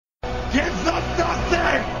Give them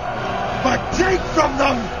nothing, but take from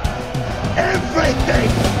them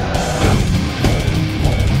everything.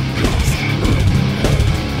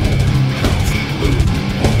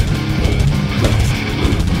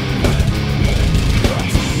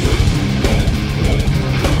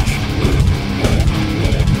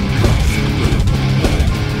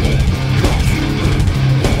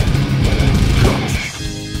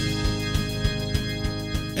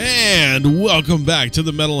 And welcome back to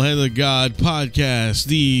the Metal Hand of God podcast,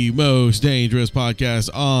 the most dangerous podcast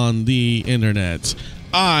on the internet.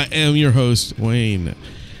 I am your host, Wayne,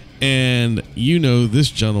 and you know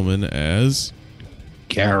this gentleman as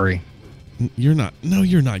Gary. You're not. No,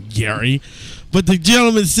 you're not Gary. But the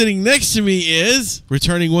gentleman sitting next to me is,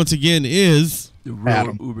 returning once again, is the real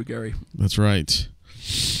Adam. Uber Gary. That's right,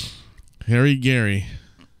 Harry Gary.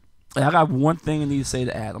 I got one thing I need to say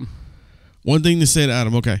to Adam. One thing to say to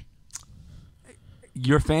Adam. Okay.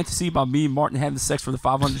 Your fantasy about me and Martin having sex for the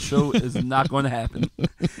 500 show is not going to happen.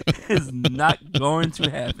 It's not going to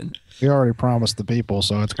happen. We already promised the people,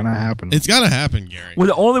 so it's going to happen. It's got to happen, Gary. Well,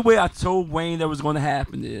 the only way I told Wayne that was going to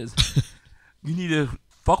happen is you need to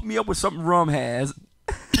fuck me up with something Rum has.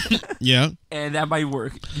 Yeah. And that might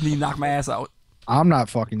work. You need to knock my ass out. I'm not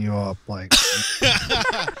fucking you up. Like,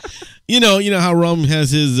 you know how Rum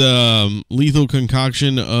has his lethal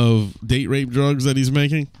concoction of date rape drugs that he's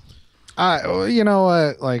making? you know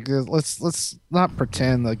what? Like, let's not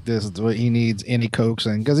pretend like this is what he needs any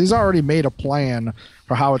coaxing, because he's already made a plan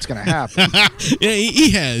for how it's going to happen. Yeah,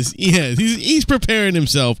 he has. He's preparing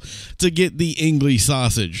himself to get the English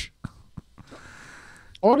sausage.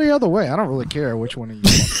 Or the other way. I don't really care which one of you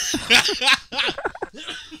want.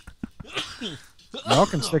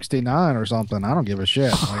 Falcon 69 or something. I don't give a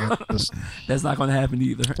shit. Like, that's not going to happen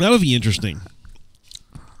either. That would be interesting.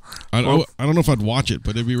 I don't know if I'd watch it,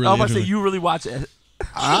 but it'd be really I was about interesting. to say, you really watch it.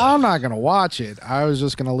 I'm not going to watch it. I was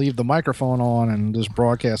just going to leave the microphone on and just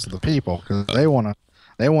broadcast to the people, because they want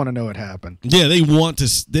to know it happened. Yeah, they want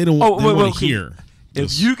to. They don't. Oh, they wait, want to okay. hear.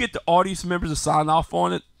 If you get the audience members to sign off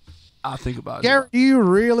on it, I'll think about Gary, do you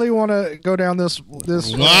really want to go down this?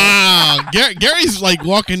 Wow, Gary's like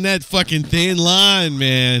walking that fucking thin line,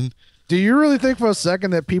 man. Do you really think for a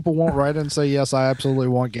second that people won't write in and say, yes, I absolutely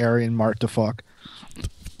want Gary and Mark to fuck?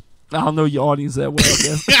 I don't know your audience that well, I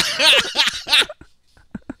guess.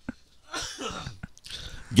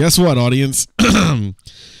 Guess what, audience?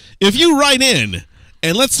 If you write in,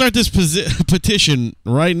 and let's start this petition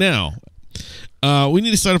right now. We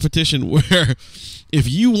need to start a petition where if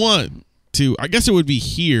you want to, I guess it would be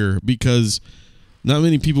here, because not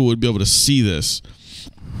many people would be able to see this.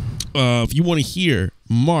 If you want to hear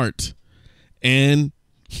Mart and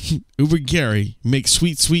Uber Gary make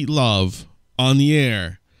sweet, sweet love on the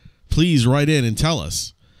air, please write in and tell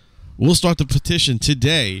us. We'll start the petition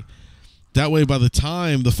today. That way, by the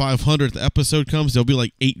time the 500th episode comes, there'll be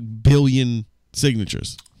like 8 billion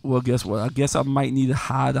signatures. Well, guess what? I guess I might need to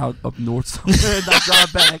hide out up north somewhere and not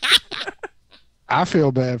drive back. I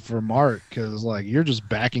feel bad for Mark, because like you're just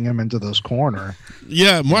backing him into this corner.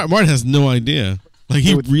 Yeah, Martin has no idea. Like,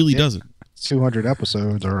 he really doesn't. 200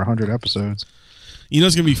 episodes or 100 episodes. You know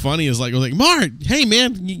what's gonna be funny is like, Mart, hey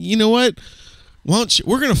man, you know what? Why don't you,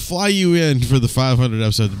 we're gonna fly you in for the 500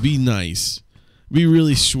 episodes. Be nice, be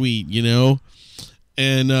really sweet, you know.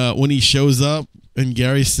 And when he shows up and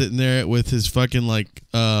Gary's sitting there with his fucking like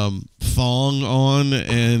thong on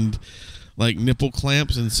and like nipple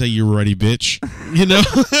clamps, and say, "You're ready, bitch," you know.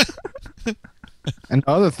 And the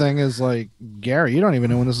other thing is, like, Gary, you don't even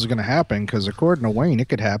know when this is going to happen, because according to Wayne, it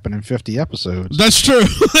could happen in 50 episodes. That's true.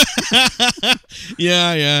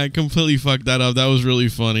 Yeah, I completely fucked that up. That was really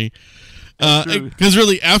funny. Because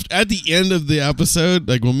really, at the end of the episode,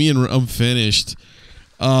 like when me and Rum finished,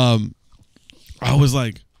 I was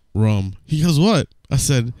like, Rum. He goes, what? I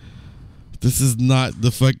said, this is not the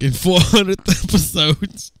fucking 400th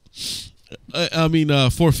episodes. I mean,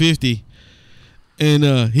 450.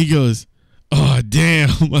 And he goes, oh,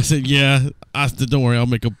 damn. I said, yeah. I said, don't worry. I'll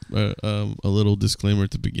make a little disclaimer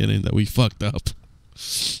at the beginning that we fucked up.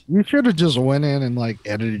 You should have just went in and like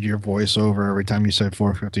edited your voiceover every time you said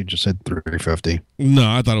 450. Just said 350. No,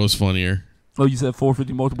 I thought it was funnier. Oh, you said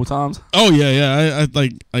 450 multiple times? Oh yeah. I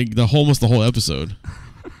like almost the whole episode.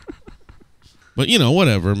 But you know,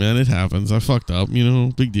 whatever, man. It happens. I fucked up. You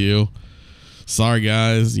know, big deal. Sorry,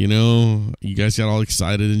 guys. You know, you guys got all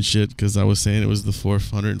excited and shit because I was saying it was the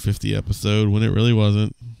 450 episode when it really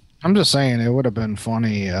wasn't. I'm just saying it would have been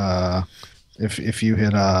funny if you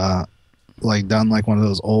had like done like one of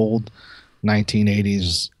those old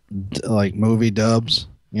 1980s like movie dubs.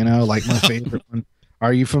 You know, like my favorite one.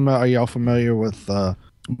 Are y'all familiar with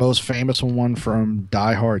most famous one from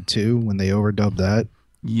Die Hard 2 when they overdubbed that.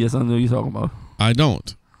 Yes, I know what you're talking about. I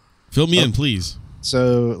don't. Fill me in, please.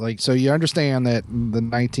 So you understand that in the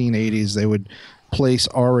 1980s they would place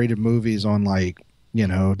R-rated movies on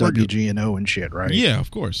WGNO and shit, right? Yeah,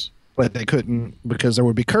 of course. But they couldn't because there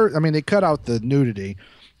would be they cut out the nudity,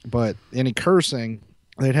 but any cursing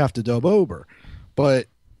they'd have to dub over. But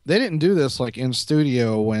they didn't do this like in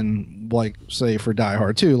studio when, like, say for Die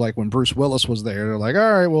Hard 2, like when Bruce Willis was there. They're like,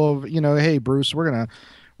 all right, well, hey Bruce, we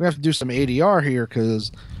have to do some ADR here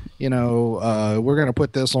because we're gonna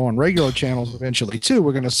put this on regular channels eventually too.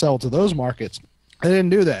 We're gonna sell to those markets. They didn't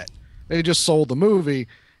do that. They just sold the movie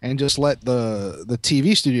and just let the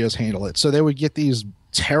TV studios handle it. So they would get these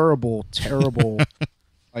terrible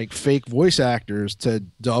like fake voice actors to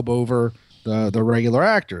dub over the regular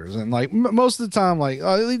actors, and like most of the time, like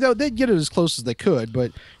they'd get it as close as they could,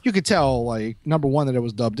 but you could tell, like, number one, that it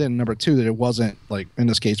was dubbed in, number two, that it wasn't, like in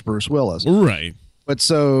this case, Bruce Willis. Right. But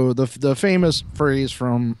so the famous phrase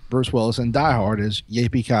from Bruce Willis in Die Hard is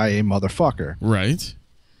 "Yippie-Ki-Yay motherfucker." Right.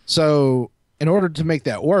 So in order to make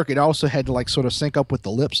that work, it also had to like sort of sync up with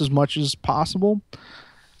the lips as much as possible.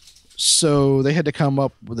 So they had to come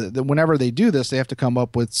up with whenever they do this, they have to come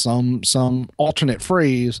up with some alternate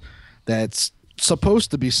phrase that's supposed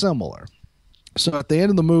to be similar. So at the end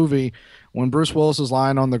of the movie, when Bruce Willis is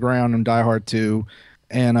lying on the ground in Die Hard 2,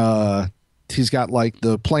 and he's got like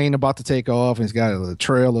the plane about to take off, and he's got a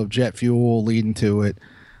trail of jet fuel leading to it,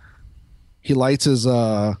 he lights his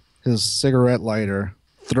cigarette lighter,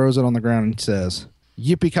 throws it on the ground, and says,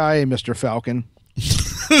 "Yippee-Ki-Yay, Mr. Falcon."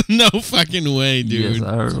 No fucking way, dude. Yes,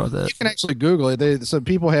 I heard about that. You can actually Google it. So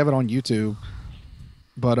people have it on YouTube.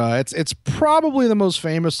 But it's probably the most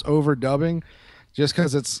famous overdubbing, just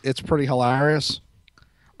because it's pretty hilarious.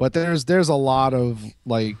 But there's a lot of,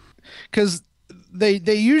 like, because they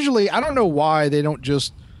usually, I don't know why they don't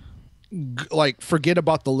just like forget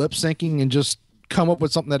about the lip syncing and just come up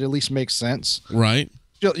with something that at least makes sense. Right.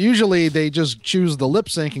 Usually they just choose the lip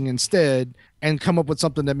syncing instead and come up with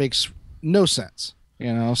something that makes no sense.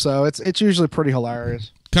 So it's usually pretty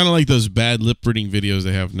hilarious. Kind of like those bad lip reading videos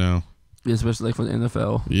they have now. Yeah, especially like for the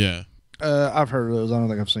NFL. Yeah. I've heard of those. I don't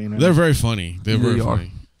think I've seen them. They're very funny. They're very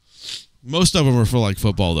funny. Most of them are for like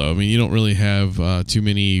football, though. I mean, you don't really have too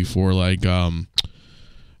many for like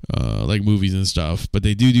movies and stuff. But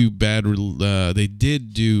they do bad. They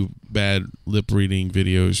did do bad lip reading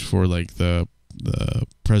videos for like the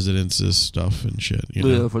president's stuff and shit.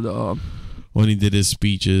 Yeah, for the when he did his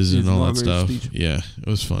speeches and all that stuff. Speech. Yeah, it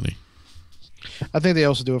was funny. I think they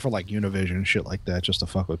also do it for like Univision and shit like that, just to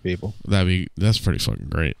fuck with people. That's pretty fucking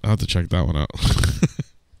great. I'll have to check that one out.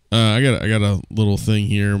 I got a little thing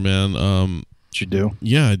here, man. You do?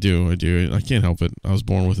 Yeah, I do. I can't help it. I was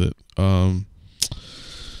born with it.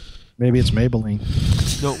 Maybe it's Maybelline.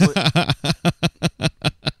 No,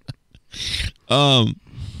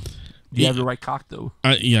 you have the right cock, though.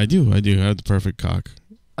 Yeah, I do. I have the perfect cock.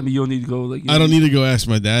 I mean, you don't need to go like. I don't need to go ask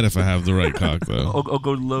my dad if I have the right cock, though. or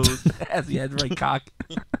go to Lowe's as he had the right cock.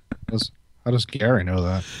 How does Gary know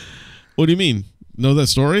that? What do you mean? Know that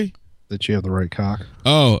story? That you have the right cock?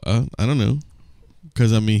 Oh, I don't know.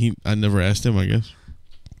 Because I mean, I never asked him. I guess.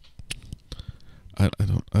 I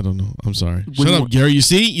don't know. I'm sorry. Shut up, Gary. You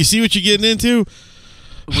see what you're getting into?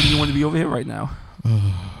 When do you want to be over here right now?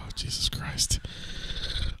 Oh, Jesus Christ.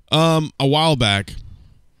 A while back,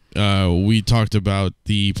 we talked about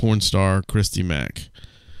the porn star Christy Mack.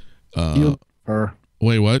 You love her.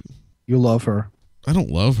 Wait, what? You love her. I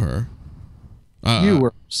don't love her. You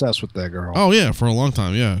were obsessed with that girl. Oh, yeah, for a long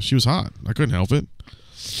time. Yeah, she was hot. I couldn't help it.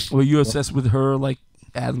 Were you obsessed with her like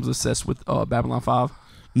Adam's obsessed with Babylon 5?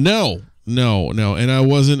 No. And I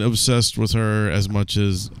wasn't obsessed with her as much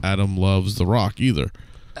as Adam loves The Rock either.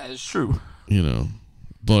 That is true.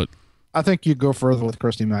 But I think you'd go further with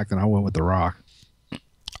Christy Mack than I would with The Rock.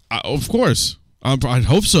 Of course. I'd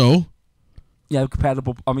hope so. You have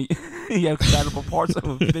compatible parts that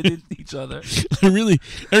will fit into each other. I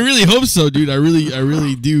really hope so, dude. I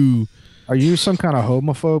really do. Are you some kind of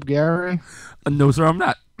homophobe, Gary? No, sir, I'm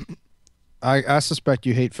not. I suspect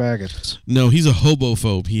you hate faggots. No, he's a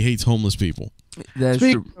hobophobe. He hates homeless people. That's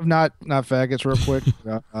Speaking true. of not faggots, real quick,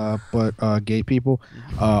 but gay people.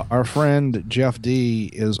 Our friend Jeff D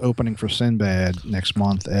is opening for Sinbad next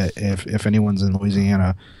month. If anyone's in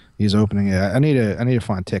Louisiana, he's opening it. I need to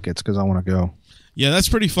find tickets because I want to go. Yeah, that's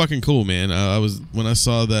pretty fucking cool, man. When I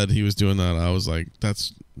saw that he was doing that, I was like,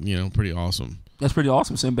 that's pretty awesome. That's pretty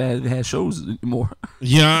awesome. Sinbad has shows anymore.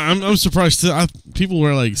 Yeah, I'm surprised too. People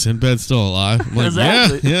were like, Sinbad's still alive. I'm like,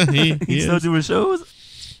 exactly. Yeah, he's still doing shows.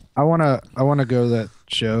 I wanna go to that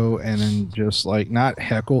show and then just like not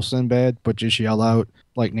heckle Sinbad, but just yell out,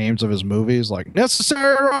 like names of his movies, like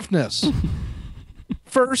Necessary Roughness,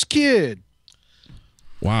 First Kid.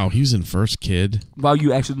 Wow, he was in First Kid. Wow,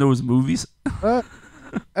 you actually know his movies?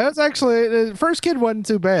 That's actually First Kid wasn't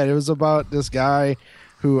too bad. It was about this guy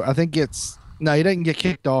who I think he didn't get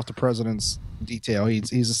kicked off the president's detail.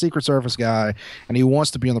 He's a Secret Service guy, and he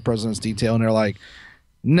wants to be on the president's detail, and they're like,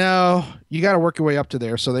 no, you got to work your way up to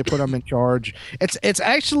there. So they put him in charge. It's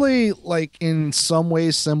actually like in some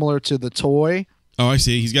ways similar to The Toy. Oh, I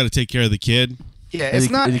see. He's got to take care of the kid. Yeah,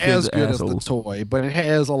 it's not as good as The assholes. Toy, but it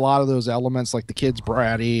has a lot of those elements, like the kid's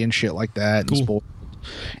bratty and shit like that. Cool. And spoiled,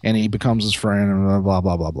 and he becomes his friend and blah,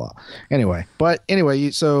 blah, blah, blah. Anyway,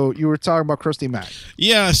 so you were talking about Christy Mack.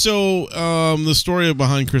 Yeah, so the story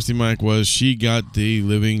behind Christy Mack was she got the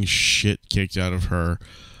living shit kicked out of her.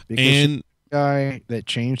 And guy that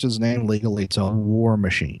changed his name legally to War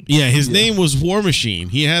Machine. yeah, his name was War Machine.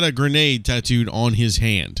 He had a grenade tattooed on his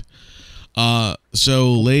hand.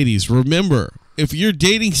 So ladies, remember, if you're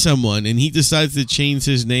dating someone and he decides to change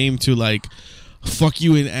his name to like fuck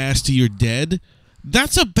you in ass till you're dead,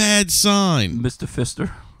 that's a bad sign. Mr.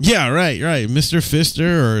 Fister. Yeah, right. Mr.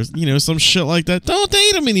 Fister or some shit like that. Don't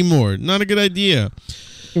date him anymore. Not a good idea.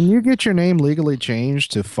 Can you get your name legally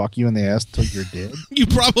changed to fuck you in the ass till you're dead? You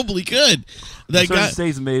probably could. That guy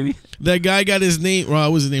States, maybe. That guy got his name.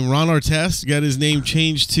 What was his name? Ron Artest got his name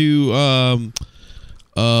changed to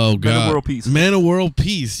oh god, Man of World Peace. Man of World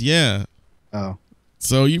Peace. Yeah. Oh,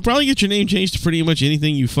 So you probably get your name changed to pretty much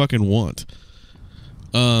anything you fucking want.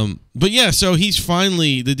 But yeah, so he's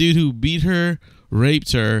finally the dude who beat her,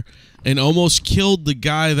 raped her, and almost killed the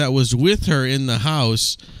guy that was with her in the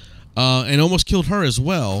house, and almost killed her as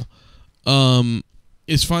well.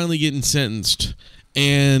 Is finally getting sentenced,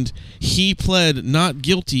 and he pled not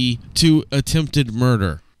guilty to attempted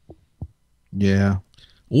murder. yeah.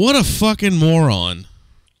 What a fucking moron!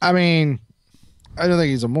 I mean, I don't think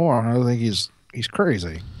he's a moron. I don't think he's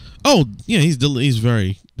crazy. Oh yeah, he's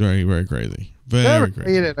very, very, very crazy. Very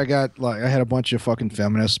crazy. I had a bunch of fucking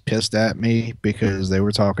feminists pissed at me because they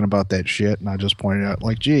were talking about that shit, and I just pointed out,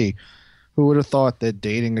 like, gee, who would have thought that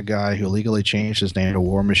dating a guy who legally changed his name to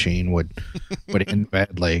War Machine would end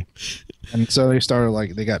badly? And so they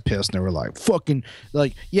started they got pissed and they were like, fucking,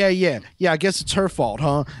 like, yeah, I guess it's her fault,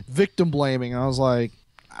 huh? Victim blaming. I was like,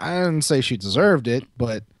 I didn't say she deserved it,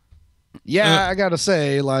 but yeah, I gotta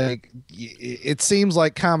say, like, it seems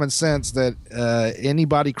like common sense that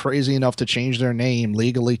anybody crazy enough to change their name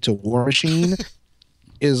legally to War Machine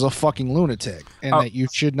is a fucking lunatic, and that you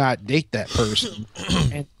should not date that person.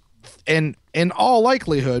 And in all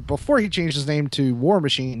likelihood, before he changed his name to War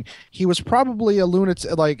Machine, he was probably a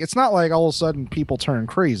lunatic. Like, it's not like all of a sudden people turn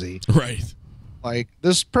crazy. Right. Like,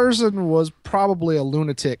 this person was probably a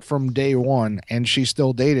lunatic from day one, and she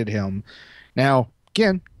still dated him. Now,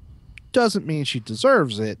 again, doesn't mean she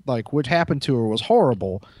deserves it. Like, what happened to her was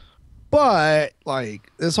horrible. But,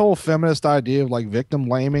 like, this whole feminist idea of, like, victim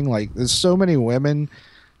blaming, like, there's so many women,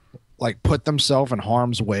 like, put themselves in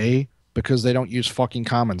harm's way because they don't use fucking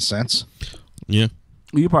common sense. Yeah.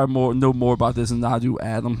 You probably know more about this than I do,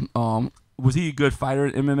 Adam. Was he a good fighter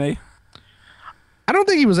at MMA? I don't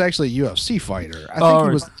think he was actually a UFC fighter. I think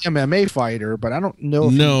he was an MMA fighter, but I don't know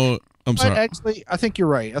if I'm sorry. Actually, I think you're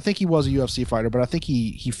right. I think he was a UFC fighter, but I think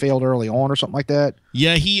he failed early on or something like that.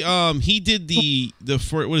 Yeah, he did the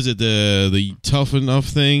what is it, the tough enough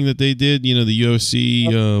thing that they did, the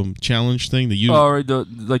UFC challenge thing, right,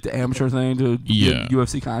 the amateur thing, the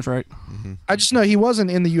UFC contract. Mm-hmm. I just know he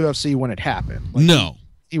wasn't in the UFC when it happened. Like, no.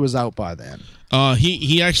 He was out by then.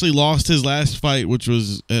 He actually lost his last fight, which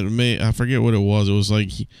was I forget what it was. It was like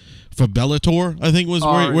for Bellator, I think was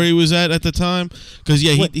where he was at the time. Because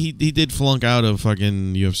he did flunk out of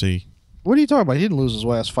fucking UFC. What are you talking about? He didn't lose his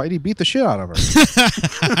last fight. He beat the shit out of her.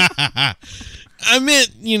 I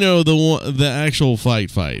meant the actual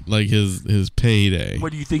fight, like his payday.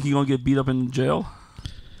 What do you think, he gonna get beat up in jail?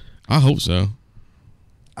 I hope so.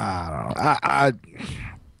 I don't know. I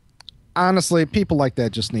honestly, people like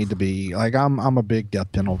that just need to be like, I'm a big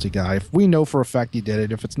death penalty guy. If we know for a fact he did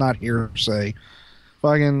it, if it's not hearsay,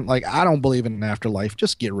 fucking, like, I don't believe in an afterlife.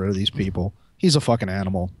 Just get rid of these people. He's a fucking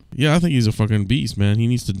animal. Yeah, I think he's a fucking beast, man. He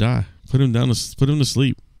needs to die. Put him to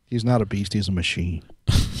sleep. He's not a beast. He's a machine.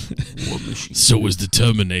 So is the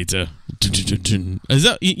Terminator. Is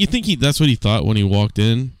that you think that's what he thought when he walked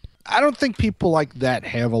in? I don't think people like that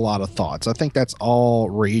have a lot of thoughts. I think that's all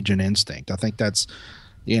rage and instinct. I think that's,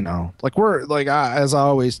 like, we're like, as I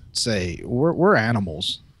always say, we're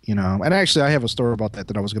animals, and actually I have a story about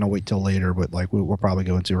that I was going to wait till later, but like we'll probably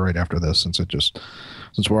go into right after this since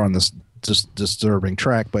we're on this disturbing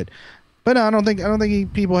track. But no, I don't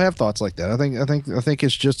think people have thoughts like that. I think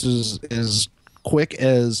it's just as quick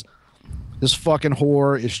as this fucking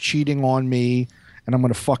whore is cheating on me, and I'm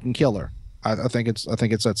gonna fucking kill her. I think it's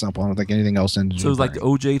that simple. I don't think anything else. So it was like the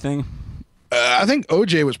OJ thing. I think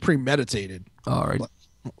OJ was premeditated. All right.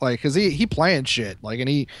 Like, cause he planned shit. Like, and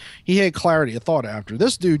he had clarity of thought after.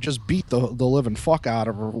 This dude just beat the living fuck out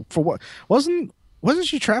of her for what? Wasn't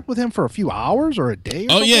she trapped with him for a few hours or a day? Or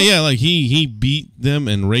something? Yeah. Like he beat them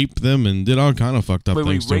and raped them and did all kind of fucked up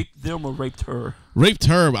things. Wait, raped them or raped her? Raped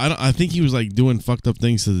her. I think he was like doing fucked up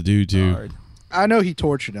things to the dude too. Right. I know he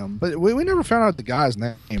tortured him, but we never found out the guy's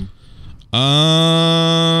name.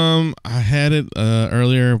 I had it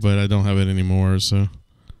earlier, but I don't have it anymore. So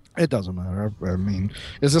it doesn't matter. I mean,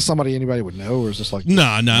 is this somebody anybody would know, or is this like?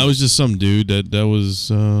 Nah. It was just some dude that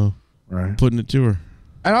was right putting it to her.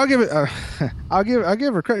 And I'll give it. I'll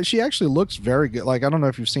give her credit. She actually looks very good. Like, I don't know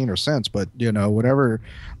if you've seen her since, but whatever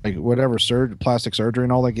plastic surgery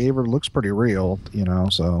and all they gave her looks pretty real.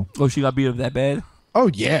 So. Oh, she got beat up that bad? Oh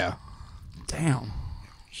yeah. Damn.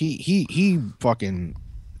 He fucking.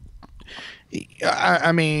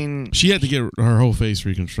 I mean, she had to get her whole face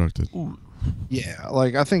reconstructed. Ooh. Yeah,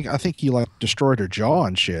 like I think he like destroyed her jaw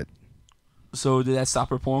and shit. So did that stop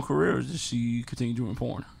her porn career, or did she continue doing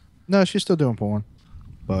porn? No, she's still doing porn,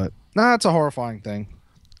 but it's a horrifying thing.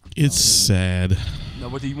 It's sad. Now,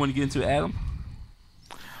 what do you want to get into, Adam?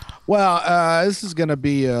 Well, this is gonna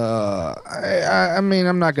be. I mean,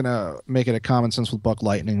 I'm not gonna make it a common sense with Buck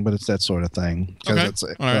Lightning, but it's that sort of thing. Okay.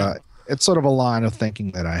 It's sort of a line of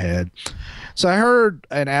thinking that I had. So I heard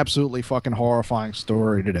an absolutely fucking horrifying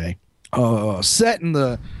story today. Set in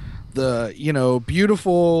the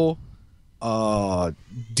beautiful,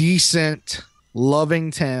 decent,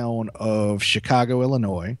 loving town of Chicago,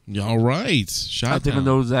 Illinois. All right. I think I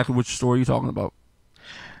know exactly which story you're talking about.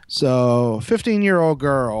 So, 15-year-old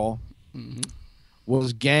girl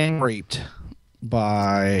was gang raped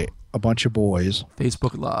by a bunch of boys.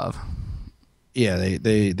 Facebook Live. Yeah,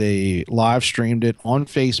 they live streamed it on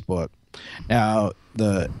Facebook. Now,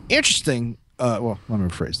 the interesting, well, let me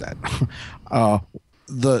rephrase that.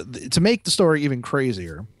 To make the story even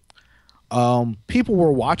crazier, people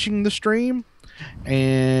were watching the stream,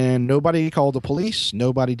 and nobody called the police.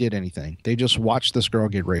 Nobody did anything. They just watched this girl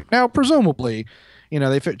get raped. Now, presumably,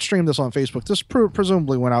 they streamed this on Facebook. This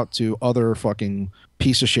presumably went out to other fucking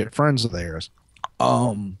piece of shit friends of theirs.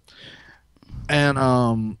 And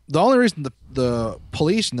the only reason the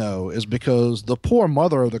police know is because the poor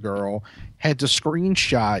mother of the girl had to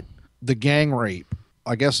screenshot the gang rape.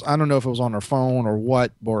 I guess, I don't know if it was on her phone or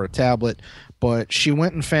what, or a tablet, but she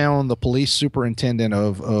went and found the police superintendent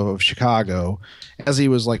of Chicago as he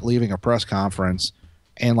was like leaving a press conference,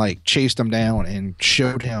 and like chased him down and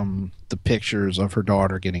showed him the pictures of her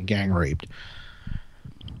daughter getting gang raped.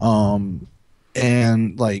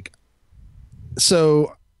 And like,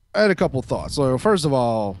 so I had a couple thoughts. So first of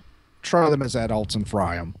all, try them as adults and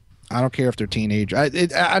fry them. I don't care if they're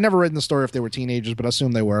teenagers. I never read in the story if they were teenagers, but I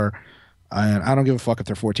assume they were. And I don't give a fuck if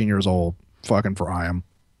they're 14 years old. Fucking fry them.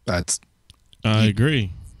 I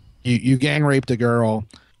agree. You gang raped a girl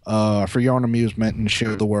for your own amusement and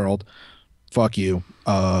show the world. Fuck you.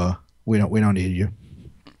 We don't need you.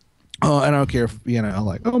 I don't care if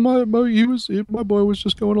like, oh my boy was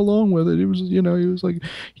just going along with it. He was he was like,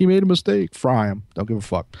 he made a mistake. Fry him. Don't give a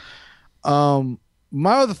fuck.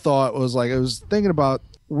 My other thought was like, I was thinking about,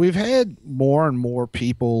 we've had more and more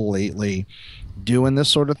people lately doing this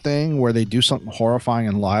sort of thing where they do something horrifying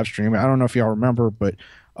in live stream. I don't know if y'all remember, but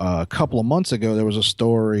a couple of months ago there was a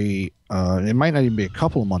story. It might not even be a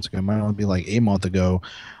couple of months ago. It might only be like a month ago.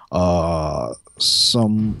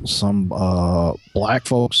 Some black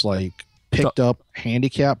folks like picked up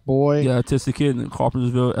handicapped boy. Yeah, autistic kid in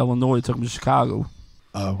Carpentersville, Illinois. They took him to Chicago.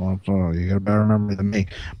 Well, you got a better memory than me.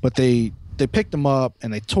 But they picked him up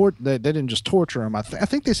and they didn't just torture him. I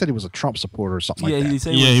think they said he was a Trump supporter or something like that. He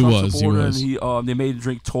said he was. And they made him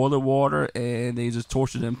drink toilet water, and they just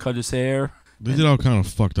tortured him, cut his hair. They did all kind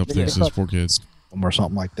of fucked up things to those poor kids. Or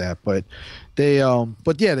something like that. But they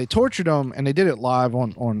they tortured him, and they did it live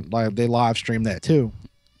on live. They live streamed that too.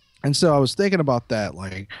 And so I was thinking about that,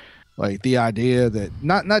 like the idea that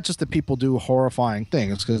not just that people do horrifying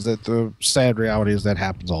things, because that the sad reality is that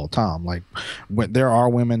happens all the time. Like, there are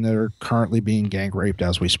women that are currently being gang raped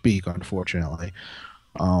as we speak, unfortunately.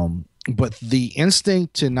 But the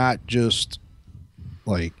instinct to not just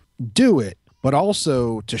like do it, but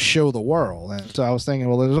also to show the world. And so I was thinking,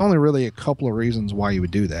 well, there's only really a couple of reasons why you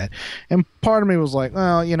would do that. And part of me was like,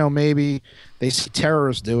 well, maybe they see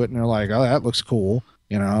terrorists do it and they're like, oh, that looks cool.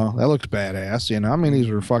 That looks badass. I mean, these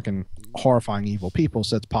are fucking horrifying evil people,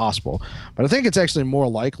 so it's possible. But I think it's actually more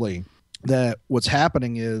likely that what's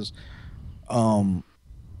happening is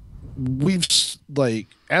we've like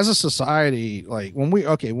as a society, like when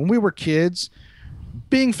we were kids,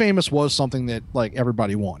 being famous was something that like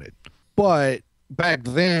everybody wanted. But back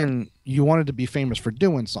then, you wanted to be famous for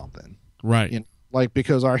doing something, right? You know, like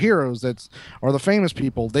because our heroes are the famous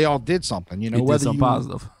people, they all did something. You know, whether you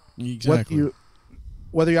positive, exactly.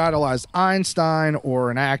 Whether you idolized Einstein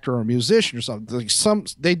or an actor or a musician or something, like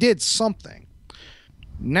they did something.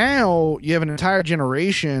 Now you have an entire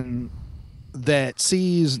generation that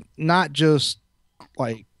sees not just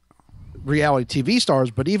like reality TV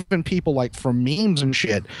stars, but even people like from memes and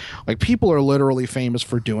shit. Like people are literally famous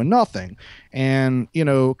for doing nothing. And you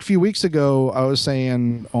know, a few weeks ago, I was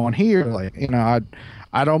saying on here, like, you know,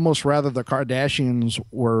 I'd almost rather the Kardashians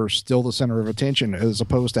were still the center of attention as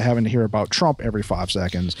opposed to having to hear about Trump every 5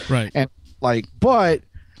 seconds. Right. And like, but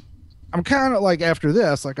I'm kind of like after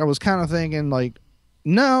this, like I was kind of thinking like,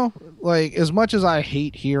 no, like as much as I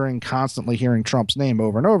hate constantly hearing Trump's name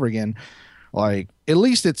over and over again, like at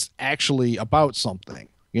least it's actually about something,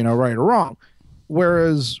 you know, right or wrong.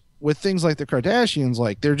 Whereas with things like the Kardashians,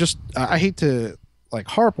 like they're just, I hate to like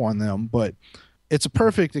harp on them, but it's a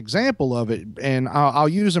perfect example of it. And I'll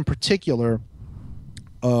use in particular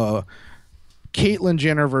Caitlyn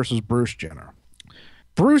Jenner versus Bruce Jenner.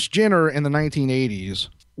 Bruce Jenner in the 1980s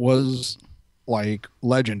was like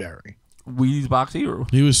legendary. Wheaties box hero.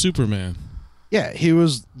 He was Superman. Yeah, he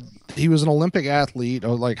was an Olympic athlete.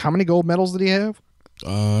 Like, how many gold medals did he have?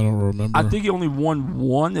 I don't remember. I think he only won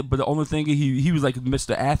one, but the only thing he was like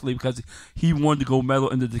Mr. Athlete because he won the gold medal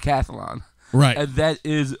in the decathlon. Right. And that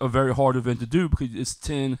is a very hard event to do because it's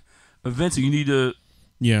 10 events and you need to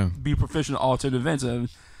be proficient in all 10 events. And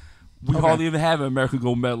we hardly even have an American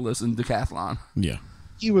gold medalist in decathlon. Yeah.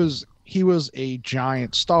 He was a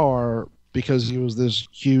giant star because he was this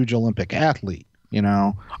huge Olympic athlete, you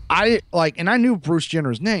know. And I knew Bruce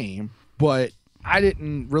Jenner's name, but I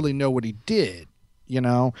didn't really know what he did, you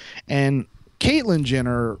know. And Caitlyn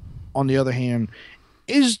Jenner, on the other hand,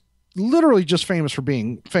 is literally just famous for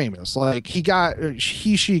being famous. Like she got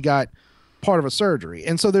part of a surgery.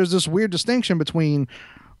 And so there's this weird distinction between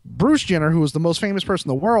Bruce Jenner, who was the most famous person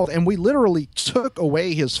in the world, and we literally took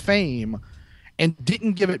away his fame and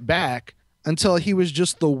didn't give it back until he was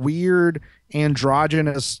just the weird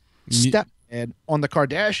androgynous stepdad on the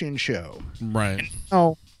Kardashian show. Right. And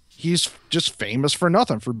now he's just famous for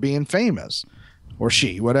nothing, for being famous. Or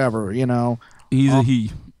she, whatever, you know. He's a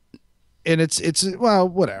he. And it's well,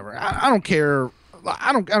 whatever. I don't care.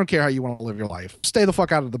 I don't care how you want to live your life. Stay the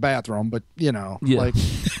fuck out of the bathroom, but you know, like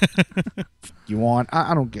you want.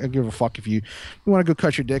 I don't give a fuck if you want to go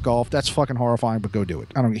cut your dick off. That's fucking horrifying, but go do it.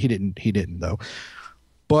 He didn't though.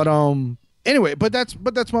 But anyway, but that's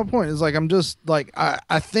my point. Is like I'm just like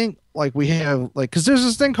I think like we have like because there's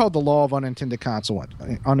this thing called the law of unintended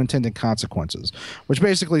consequences, which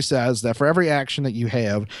basically says that for every action that you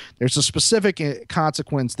have, there's a specific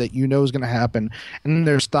consequence that you know is going to happen, and then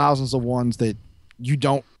there's thousands of ones that you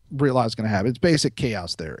don't realize going to happen. It's basic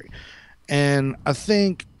chaos theory, and I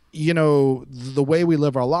think you know the way we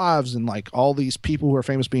live our lives and like all these people who are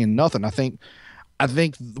famous being nothing. I think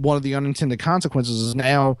one of the unintended consequences is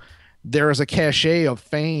now there is a cachet of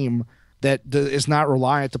fame that is not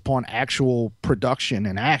reliant upon actual production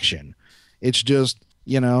and action. It's just,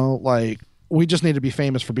 you know, like we just need to be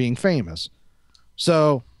famous for being famous.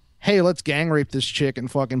 So, hey, let's gang rape this chick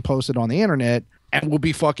and fucking post it on the internet and we'll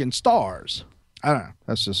be fucking stars. I don't know.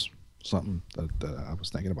 That's just something that I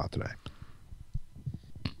was thinking about today.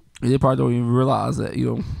 They probably don't even realize that,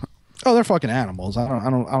 you know. Oh, they're fucking animals. I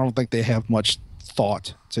don't think they have much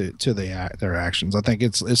thought to their actions. I think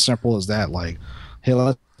it's as simple as that. Like, hey,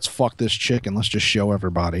 let's fuck this chick and let's just show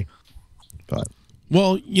everybody. But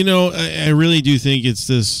well, you know, I really do think it's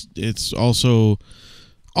this. It's also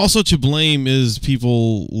to blame is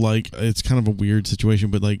people like it's kind of a weird situation,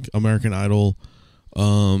 but like American Idol,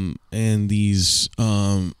 and these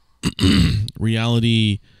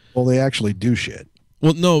reality. Well, they actually do shit.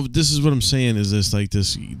 Well, no, this is what I'm saying. Is this like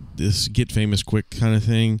this get famous quick kind of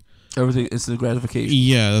thing? Everything instant gratification.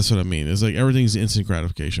 Yeah, that's what I mean. It's like everything's instant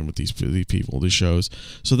gratification with these people, these shows.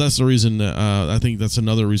 So that's the reason that, I think that's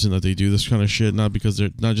another reason that they do this kind of shit. Not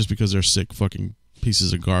just because they're sick fucking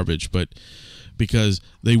pieces of garbage, but because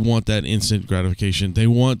they want that instant gratification. They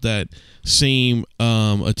want that same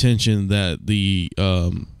attention that the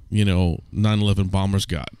 9/11 bombers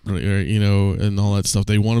got, or, you know, and all that stuff.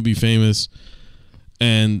 They want to be famous.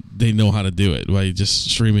 And they know how to do it by just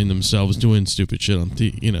streaming themselves doing stupid shit on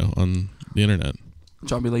on the internet.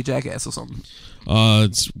 Trying to be like Jackass or something.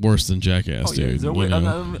 It's worse than Jackass, dude.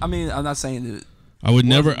 I mean, I'm not saying that. I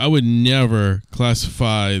would never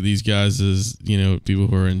classify these guys as people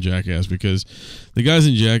who are in Jackass, because the guys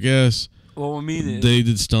in Jackass Well, I mean is, they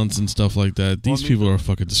did stunts and stuff like that. These people are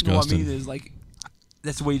fucking disgusting. What I mean is, like,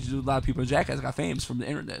 that's the way a lot of people in Jackass got famous from the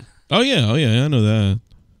internet. Oh yeah, I know that.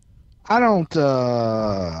 I don't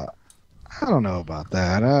know about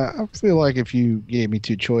that. I feel like if you gave me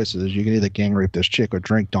two choices, you could either gang rape this chick or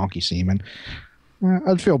drink donkey semen.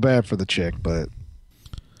 I'd feel bad for the chick, but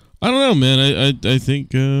I don't know, man. I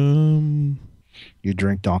think you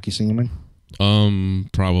drink donkey semen.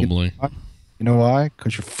 Probably. You know why?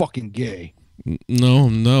 Because you're fucking gay.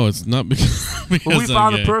 No, it's not because. Well, we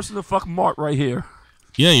found a person to fuck Mark right here.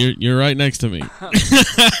 Yeah, you're right next to me.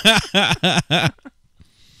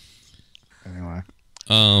 Anyway.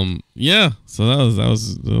 Yeah. So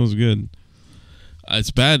that was good.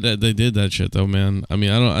 It's bad that they did that shit though, man. I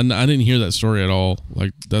mean, I didn't hear that story at all.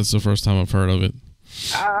 Like, that's the first time I've heard of it.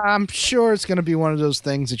 I'm sure it's going to be one of those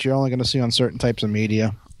things that you're only going to see on certain types of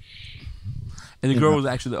media. And the girl was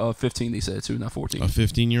actually 15, they said, too, not 14. A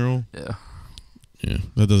 15-year-old? Yeah. Yeah,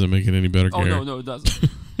 that doesn't make it any better. Oh, no, it doesn't.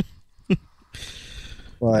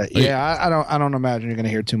 But yeah, I don't imagine you're going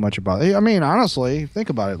to hear too much about it. I mean, honestly, think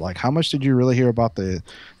about it. Like, how much did you really hear about the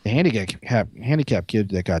handicap kid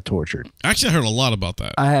that got tortured? Actually, I heard a lot about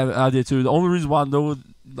that. I did too. The only reason why I know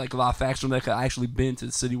like a lot of facts from that, 'cause I actually been to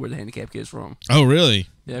the city where the handicap kid's from. Oh, really?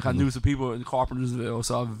 Yeah, 'cause I knew some people in Carpentersville,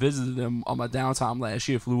 so I visited them on my downtime last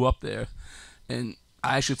year. Flew up there, and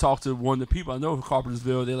I actually talked to one of the people I know from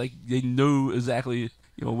Carpentersville. They knew exactly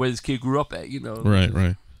where this kid grew up at.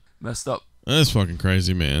 Right. Messed up. That's fucking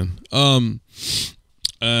crazy, man. We're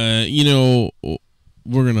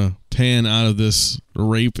gonna pan out of this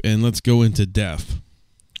rape and let's go into death.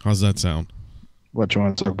 How's that sound? What, you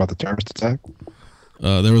want to talk about the terrorist attack?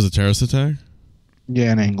 There was a terrorist attack?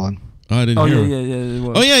 Yeah, in England. Oh, I didn't hear. Yeah, it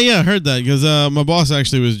was. Oh, yeah, I heard that because my boss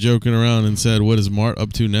actually was joking around and said, "What is Mart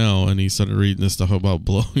up to now?" And he started reading this stuff about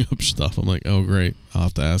blowing up stuff. I'm like, "Oh, great! I'll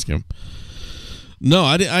have to ask him." No,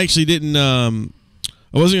 I actually didn't.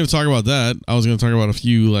 I wasn't going to talk about that. I was going to talk about a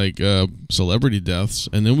few celebrity deaths,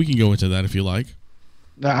 and then we can go into that if you like.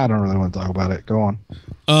 I don't really want to talk about it. Go on.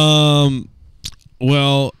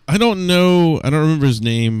 Well, I don't know. I don't remember his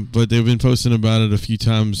name, but they've been posting about it a few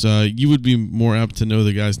times. You would be more apt to know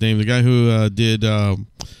the guy's name. The guy who did,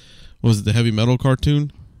 was it the heavy metal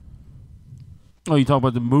cartoon? Oh, you talking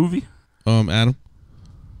about the movie? Adam?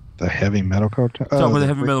 The heavy metal cartoon? Talking about the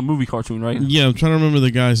heavy metal movie cartoon, right? Yeah, I'm trying to remember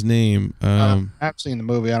the guy's name. I've seen the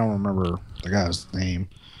movie. I don't remember the guy's name.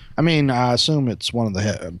 I mean, I assume it's one of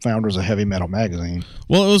the founders of Heavy Metal Magazine.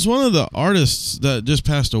 Well, it was one of the artists that just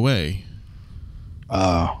passed away.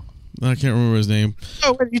 I can't remember his name.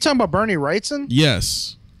 Oh, you talking about Bernie Wrightson?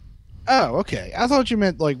 Yes. Oh, okay. I thought you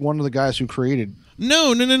meant like one of the guys who created.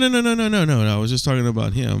 No. I was just talking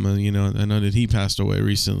about him. I know that he passed away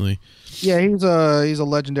recently. Yeah, he's a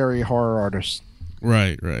legendary horror artist.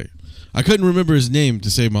 Right. I couldn't remember his name to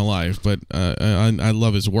save my life, but I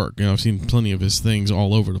love his work. I've seen plenty of his things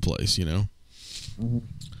all over the place. Mm-hmm.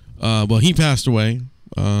 Well, he passed away.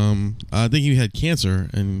 I think he had cancer,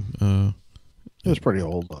 and he was pretty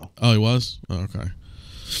old though. Oh, he was? Oh, okay.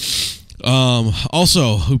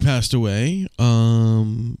 Also, who passed away?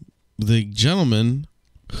 The gentleman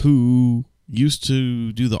who used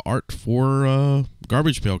to do the art for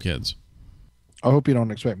Garbage Pail Kids. I hope you don't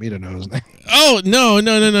expect me to know his name. Oh, no.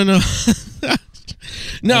 No,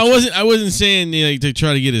 I wasn't saying to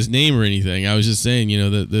try to get his name or anything. I was just saying,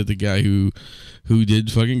 that the guy who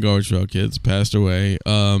did fucking Garbage Pail Kids passed away.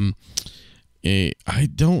 I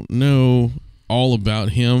don't know all about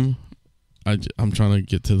him. I'm trying to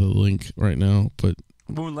get to the link right now, but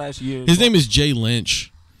last year, his name is Jay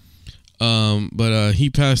Lynch. But he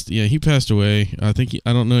passed away. I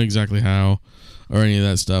don't know exactly how or any of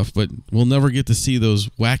that stuff, but we'll never get to see those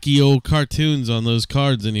wacky old cartoons on those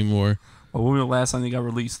cards anymore. When was the last time they got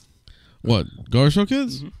released? What, Garbage Pail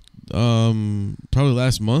Kids? Mm-hmm. Probably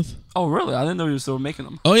last month. Oh, really? I didn't know you were still making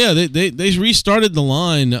them. Oh yeah, they restarted the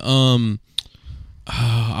line.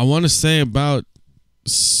 I want to say about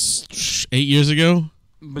 8 years ago,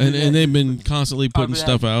 and they've been constantly putting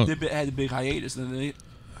stuff out. They had a big hiatus, didn't they?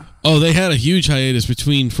 Oh, they had a huge hiatus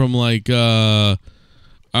between from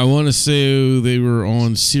I want to say they were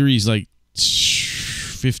on series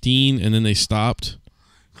 15, and then they stopped.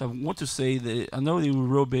 I want to say that I know they were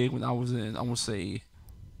real big when I was in, I want to say,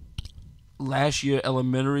 last year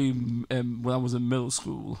elementary and when I was in middle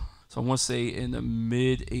school. So I want to say in the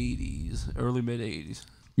early mid 80s.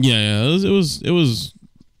 Yeah, it was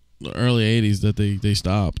the early 80s that they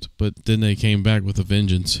stopped, but then they came back with a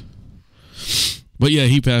vengeance. But yeah,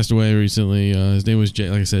 he passed away recently. His name was Jay.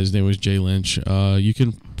 Like I said, his name was Jay Lynch. You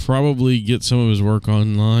can probably get some of his work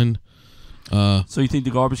online. So you think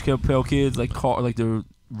the Garbage Pail Kids, like the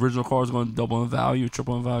original cars going to double in value,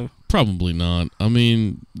 triple in value? Probably not. I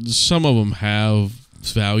mean, some of them have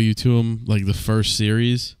value to them, like the first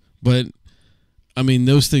series, but I mean,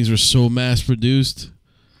 those things were so mass produced.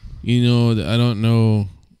 You know, I don't know,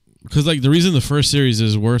 because like the reason the first series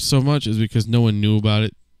is worth so much is because no one knew about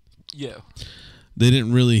it. Yeah. They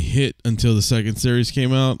didn't really hit until the second series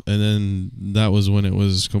came out, and then that was when it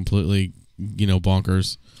was completely,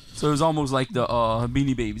 bonkers. So it was almost like the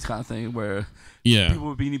Beanie Babies kind of thing, where people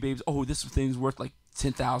with Beanie Babies, this thing's worth like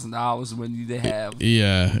 $10,000 when they have.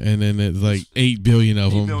 Yeah, and then it's like 8 billion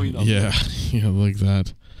of them. Yeah, like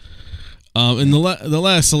that. And the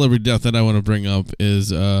last celebrity death that I want to bring up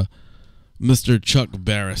is Mr. Chuck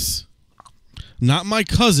Barris. Not my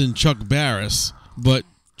cousin Chuck Barris, but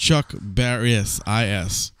Chuck Barris,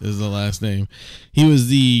 I.S. is the last name. He was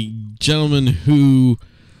the gentleman who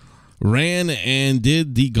ran and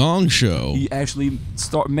did the Gong Show. He actually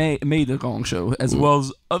made the Gong Show as well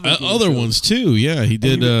as other ones too. Yeah, he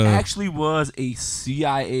did. He actually was a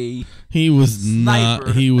CIA. He was sniper.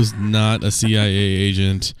 not. He was not a CIA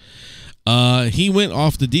agent. He went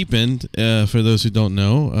off the deep end. For those who don't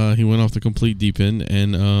know, he went off the complete deep end,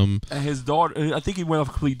 and his daughter. I think he went off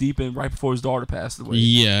complete deep end right before his daughter passed away.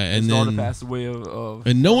 Yeah, and his then daughter passed away of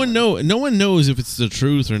and no one knows if it's the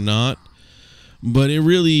truth or not. But it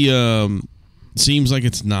really seems like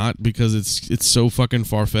it's not, because it's so fucking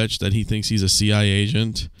far-fetched that he thinks he's a CIA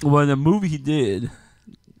agent. Well, in the movie he did.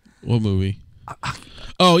 What movie?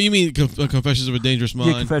 Oh, you mean Confessions of a Dangerous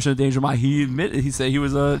Mind? Yeah, Confessions of a Dangerous Mind. He admitted. He said he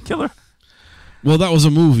was a killer. Well, that was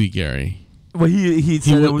a movie, Gary. Well, he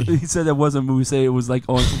said that wasn't a movie. He said it was like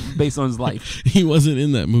based on his life. He wasn't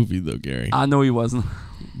in that movie, though, Gary. I know he wasn't.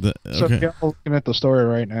 So you're looking at the story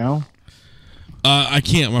right now? I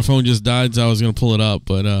can't. My phone just died, so I was going to pull it up.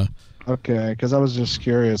 But okay, because I was just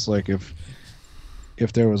curious, like if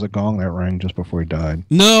there was a gong that rang just before he died.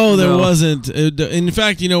 No, there wasn't. In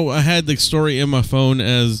fact, I had the story in my phone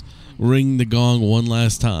as "Ring the Gong one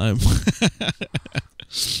last time."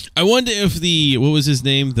 I wonder if what was his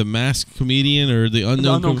name, the masked comedian or the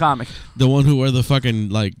unknown comic, the one who wore the fucking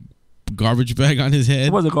like garbage bag on his head.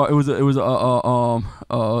 It was a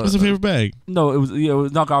paper bag. No, it was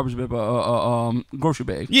not garbage bag, but grocery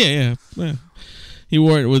bag. Yeah. He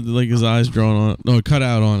wore it with like his eyes drawn on it. No, cut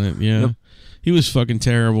out on it. Yeah. Yep. He was fucking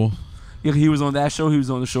terrible. Yeah, he was on that show. He was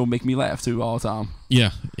on the show Make Me Laugh too all the time.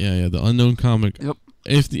 Yeah. The unknown comic. Yep.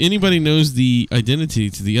 If anybody knows the identity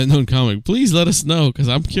to the unknown comic, please let us know, because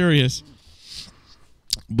I'm curious.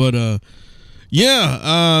 But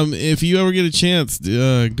if you ever get a chance,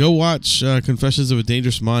 go watch Confessions of a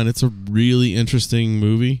Dangerous Mind. It's a really interesting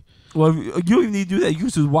movie. Well, you don't even need to do that. You can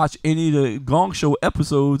just watch any of the Gong Show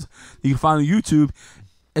episodes that you can find on YouTube,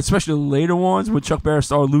 especially the later ones when Chuck Barris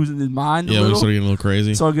started losing his mind. Yeah, we started getting a little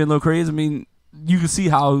crazy. I mean, you can see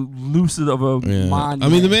how lucid of a mind. I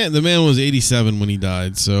mean, the man was 87 when he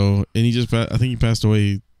died. So, and I think he passed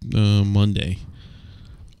away Monday.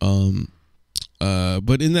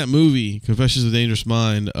 But in that movie, Confessions of a Dangerous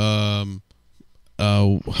Mind, who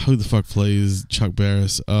the fuck plays Chuck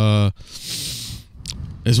Barris?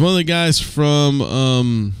 It's one of the guys from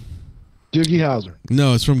Doogie Howser.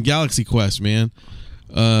 No, it's from Galaxy Quest, man.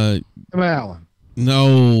 Tim Allen.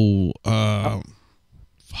 No,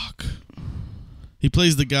 fuck. He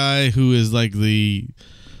plays the guy who is like the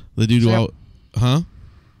dude who,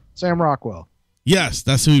 Sam Rockwell. Yes,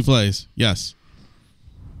 that's who he plays. Yes.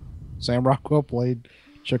 Sam Rockwell played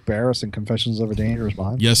Chuck Barris in Confessions of a Dangerous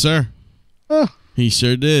Mind. Yes, sir. Huh. He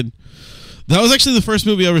sure did. That was actually the first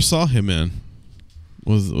movie I ever saw him in.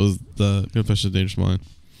 Was the Confessions of a Dangerous Mind.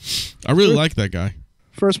 I really liked that guy.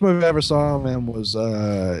 First movie I ever saw him in was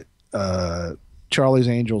Charlie's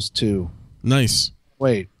Angels 2. Nice.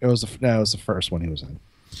 Wait, it was the first one he was in.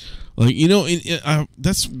 Like,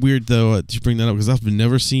 that's weird though to bring that up, because I've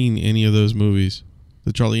never seen any of those movies,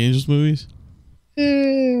 the Charlie Angels movies.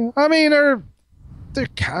 Yeah, I mean they're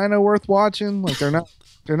kind of worth watching. Like they're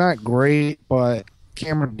not great, but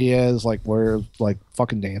Cameron Diaz wears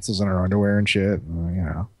fucking dances in her underwear and shit.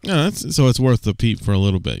 Yeah, so it's worth the peep for a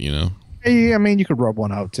little bit, I mean, you could rub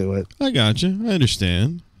one out to it. I got you. I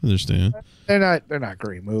understand. They're not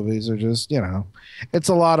great movies. They're just it's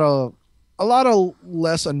a lot of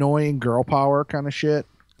less annoying girl power kind of shit.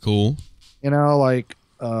 Cool.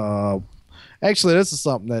 Actually, this is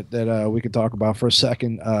something that we could talk about for a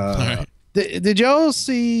second. Right. Did y'all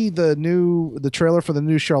see the trailer for the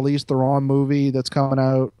new Charlize Theron movie that's coming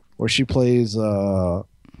out, where she plays like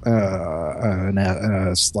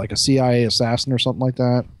a CIA assassin or something like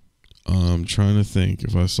that? I'm trying to think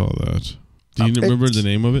if I saw that. Do you remember the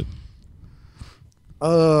name of it?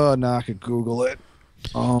 No, I could Google it.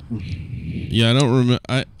 Yeah, I don't remember.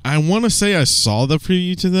 I want to say I saw the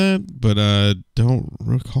preview to that, but I don't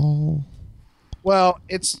recall. Well,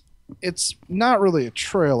 it's not really a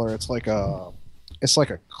trailer. It's like a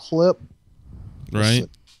clip. Right.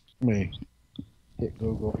 Let me hit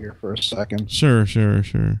Google here for a second. Sure.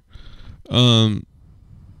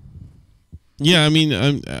 Yeah, I mean,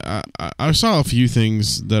 I saw a few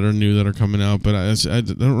things that are new that are coming out, but I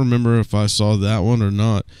don't remember if I saw that one or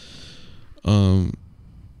not. I'm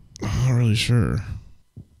not really sure.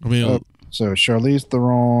 I mean, so Charlize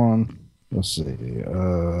Theron. Let's see.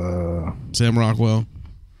 Sam Rockwell.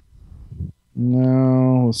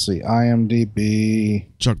 No, let's see. IMDb.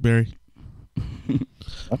 Chuck Berry.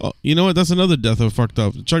 Oh, you know what? That's another death that fucked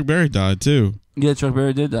up. Chuck Berry died too. Yeah, Chuck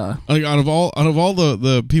Berry did die. Like out of all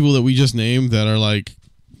the people that we just named that are like,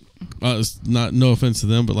 not no offense to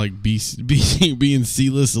them, but like B and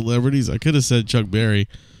C-list celebrities, I could have said Chuck Berry.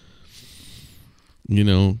 You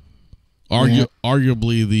know,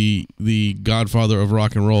 arguably the godfather of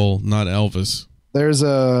rock and roll, not Elvis. There's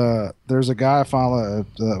a guy I follow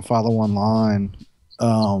online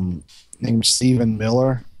named Stephen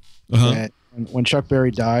Miller. Uh-huh. And when Chuck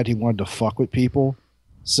Berry died, he wanted to fuck with people,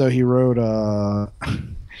 so he wrote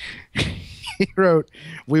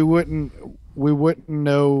we wouldn't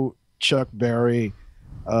know Chuck Berry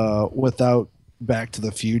without Back to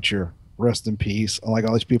the Future. Rest in peace. Like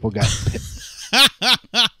all these people got pissed.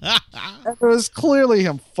 It was clearly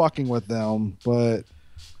him fucking with them, but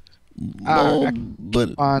I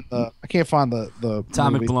can't find the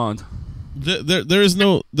Atomic movie. Blonde. There's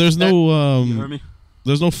no You heard me?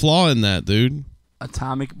 there's no flaw in that, dude.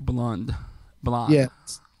 Atomic Blonde. Yeah,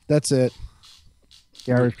 that's it.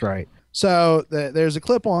 Gary's right. So there's a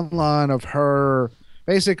clip online of her.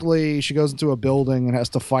 Basically, she goes into a building and has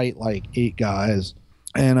to fight like 8 guys.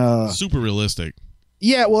 And super realistic.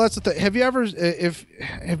 Yeah, well, that's the thing. Have you ever?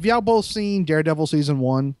 Have y'all both seen Daredevil season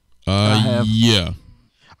 1? I have. Yeah.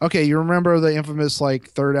 Okay, you remember the infamous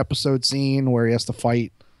like 3rd episode scene where he has to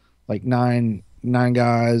fight like nine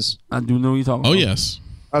guys? I do know what you're talking about. Oh yes.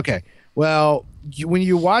 Okay. Well, when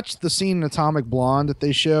you watch the scene in Atomic Blonde that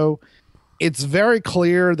they show, it's very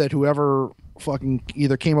clear that whoever fucking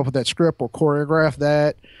either came up with that script or choreographed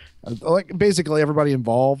that, like basically everybody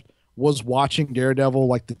involved, was watching Daredevil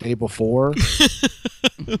like the day before.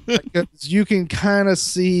 You can kind of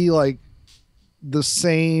see like the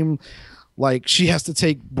same, like she has to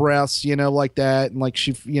take breaths, you know, like that, and like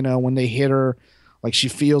she, you know, when they hit her, like she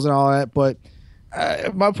feels and all that. But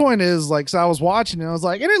my point is, like, so I was watching it, and I was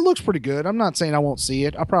like, and it looks pretty good. I'm not saying I won't see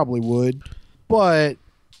it. I probably would, but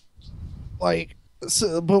like,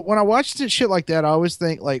 but when I watched shit like that, I always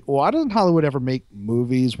think like, why doesn't Hollywood ever make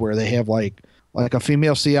movies where they have like a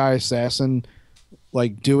female CIA assassin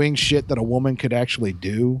like doing shit that a woman could actually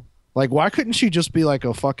do? Like, why couldn't she just be like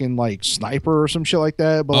a fucking like sniper or some shit like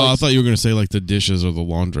that? But I thought you were gonna say like the dishes or the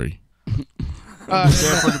laundry. For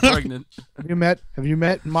the pregnant. Have you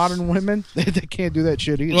met modern women? They can't do that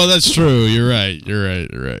shit either. Well, that's true. You're right.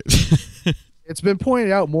 It's been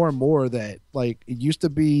pointed out more and more that like it used to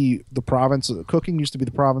be the province of cooking used to be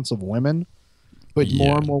the province of women, but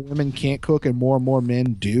more and more women can't cook and more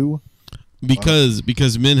men do.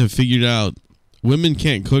 Because men have figured out women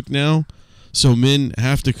can't cook now, so men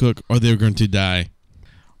have to cook or they're going to die.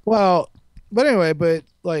 Well, but anyway, but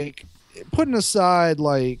like putting aside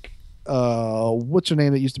like what's her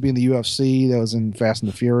name that used to be in the UFC that was in Fast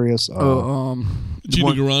and the Furious? Gina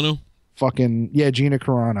Carano? Fucking yeah, Gina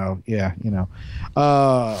Carano. Yeah, you know.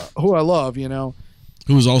 Who I love, you know.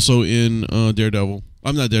 Who was also in Daredevil.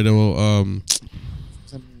 I'm not Daredevil,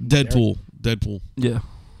 Deadpool. Yeah.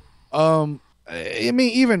 I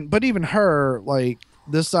mean even her, like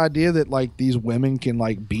this idea that like these women can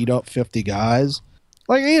like beat up 50 guys.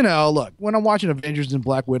 Like, you know, look, when I'm watching Avengers and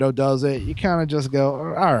Black Widow does it, you kind of just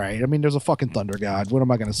go, all right. I mean, there's a fucking Thunder God. What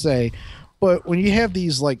am I going to say? But when you have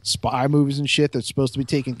these, like, spy movies and shit that's supposed to be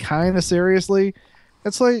taken kind of seriously,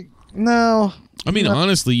 it's like, no. I mean,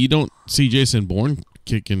 honestly, you don't see Jason Bourne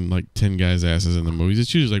kicking, like, 10 guys' asses in the movies.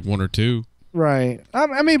 It's usually, like, 1 or 2. Right.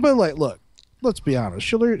 I mean, but, like, look, let's be honest.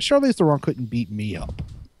 Charlize Theron couldn't beat me up.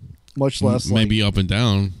 Much less, maybe up and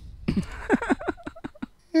down.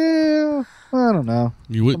 Yeah. I don't know.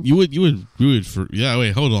 You would yeah,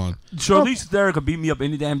 wait, hold on. Charlize Theron could beat me up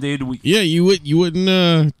any damn day of the week. Yeah, you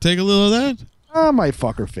wouldn't take a little of that? I might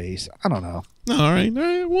fuck her face. I don't know. No, all right.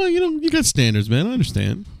 Well, you know, you got standards, man. I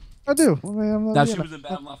understand. I do. I mean, now, if she was in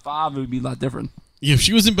Babylon 5, it would be a lot different. Yeah, if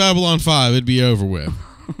she was in Babylon 5, it'd be over with.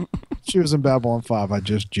 She was in Babylon 5. I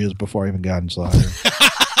just jizzed before I even got inside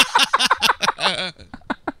her.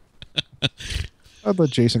 I'd let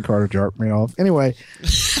Jason Carter jerk me off. Anyway.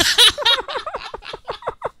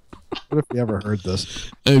 What if you ever heard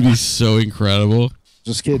this? It'd be so incredible.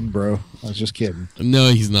 Just kidding, bro. I was just kidding. No,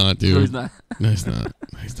 he's not, dude. No, he's not. No, he's not.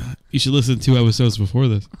 No, he's not. You should listen to 2 episodes before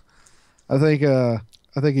this. I think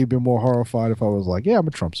he'd be more horrified if I was like, yeah, I'm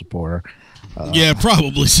a Trump supporter. Yeah,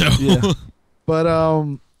 probably so. Yeah. But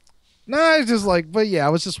no, it's just like, but yeah, I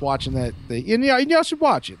was just watching that thing, and y'all should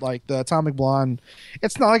watch it. Like the Atomic Blonde,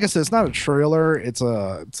 it's not, like I said, it's not a trailer. It's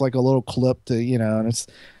like a little clip to, and it's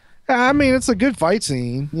a good fight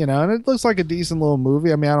scene, and it looks like a decent little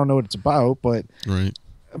movie. I mean, I don't know what it's about, but Right.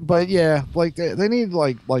 But yeah, like they need to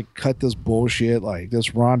like cut this bullshit, like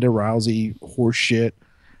this Ronda Rousey horse shit.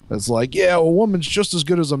 It's like, yeah, a woman's just as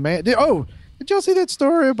good as a man. Did y'all see that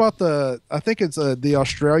story about I think it's the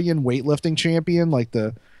Australian weightlifting champion, like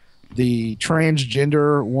the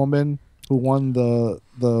transgender woman who won the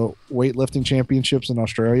weightlifting championships in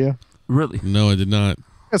Australia? Really? No, I did not.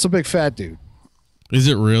 That's a big fat dude. Is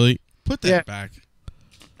it really? Put that back.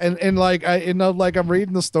 And like I'm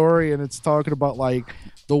reading the story, and it's talking about like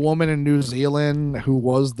the woman in New Zealand who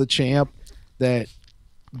was the champ that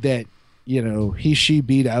she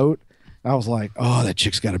beat out. I was like, oh, that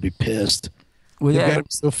chick's got to be pissed. Well, They yeah.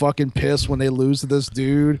 got so fucking pissed when they lose to this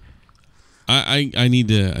dude. I need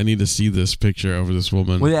to see this picture of this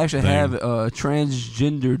woman. Well, they actually thing. have a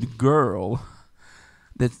transgendered girl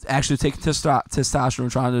that's actually taking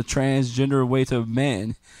testosterone, trying to transgender away to a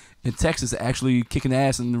man in Texas, actually kicking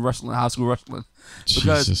ass in wrestling, high school wrestling.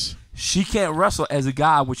 Because Jesus. she can't wrestle as a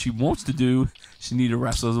guy, which she wants to do. She need to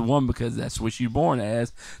wrestle as a woman because that's what she's born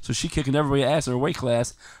as. So she kicking everybody's ass in her weight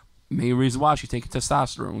class. Main reason why she's taking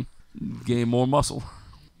testosterone, gain more muscle.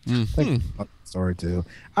 Think about the story too.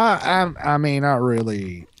 I mean, not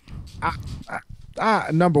really.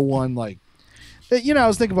 Number one, like, I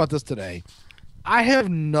was thinking about this today. I have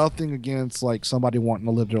nothing against like somebody wanting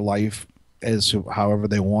to live their life as however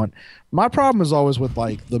they want. My problem is always with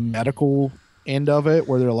like the medical end of it,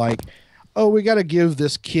 where they're like, oh, we got to give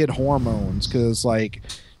this kid hormones because like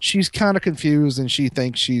she's kind of confused and she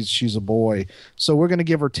thinks she's a boy, so we're going to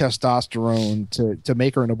give her testosterone to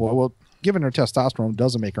make her into a boy. Well, giving her testosterone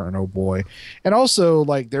doesn't make her no boy. And also,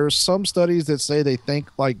 like, there's some studies that say they think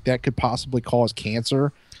like that could possibly cause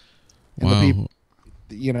cancer. And Wow. the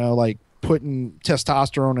people, like putting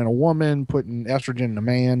testosterone in a woman, putting estrogen in a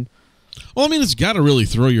man. Well, I mean, it's got to really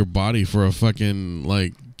throw your body for a fucking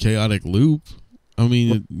like chaotic loop. I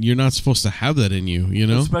mean, you're not supposed to have that in you,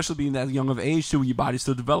 Especially being that young of age too, when your body's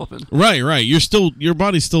still developing. Right. Your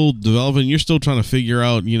body's still developing. You're still trying to figure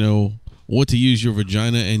out, what to use your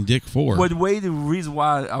vagina and dick for. But the reason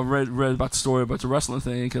why I read about the story about the wrestling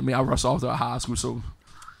thing, 'cause, I mean, I wrestled all through high school, so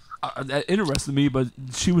that interested me. But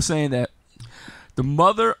she was saying that the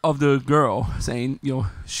mother of the girl saying,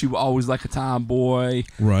 she would always like a tomboy.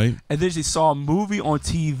 Right. And then she saw a movie on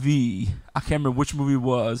TV. I can't remember which movie it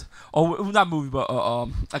was. Oh, not movie, but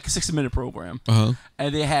like a 60-minute program. Uh-huh.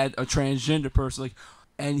 And they had a transgender person, like,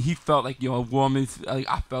 and he felt like, a woman. Like,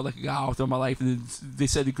 I felt like a guy all through my life. And they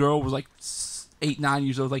said the girl was like 8, 9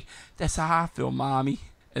 years old. Like, that's how I feel, mommy.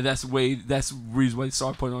 And that's the reason why they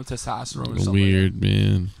started putting on testosterone. And stuff Weird, like that.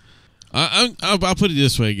 man. I'll put it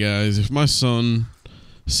this way, guys. If my son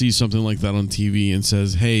sees something like that on TV and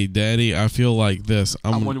says, "Hey, Daddy, I feel like this," I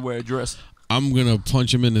want to wear a dress. I'm gonna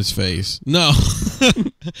punch him in his face. No,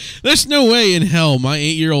 there's no way in hell my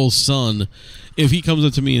 8-year-old son, if he comes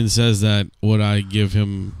up to me and says that, would I give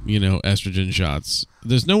him, estrogen shots?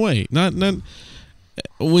 There's no way. Not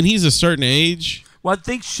when he's a certain age. Well, I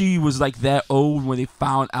think she was like that old when they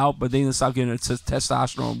found out, but they didn't stop getting her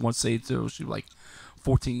testosterone once they till she was like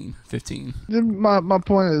 14, 15. My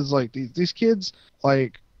point is like these kids,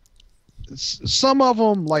 like some of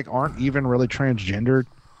them like aren't even really transgendered.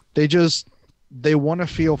 They want to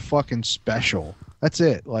feel fucking special. That's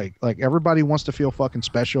it. Like everybody wants to feel fucking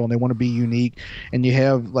special and they want to be unique. And you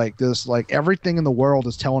have like this, like everything in the world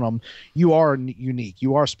is telling them you are unique,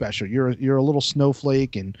 you are special, you're a little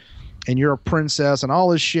snowflake and you're a princess and all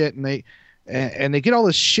this shit. And they get all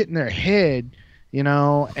this shit in their head,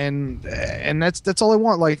 and that's all they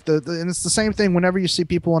want. Like and it's the same thing whenever you see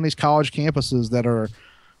people on these college campuses that are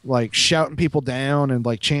like shouting people down and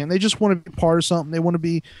like chanting. They just want to be part of something. They want to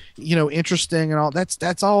be, interesting and all.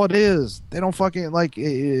 That's all it is. They don't fucking like.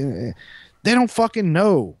 They don't fucking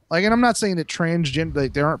know. Like, and I'm not saying that transgender.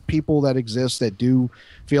 Like, there aren't people that exist that do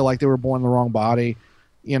feel like they were born in the wrong body.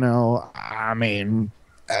 I mean,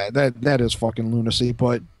 that is fucking lunacy.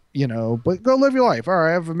 But but go live your life. All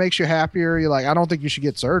right, if it makes you happier, you're like, I don't think you should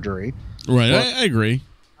get surgery. Right. But I agree.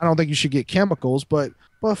 I don't think you should get chemicals, but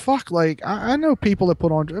fuck, like I know people that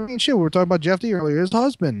put on. I mean, shit. We were talking about Jeff D earlier. His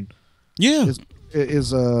husband, was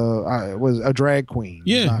a drag queen.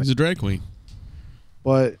 Yeah, he's a drag queen.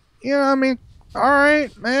 But you know, I mean, all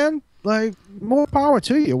right, man. Like, more power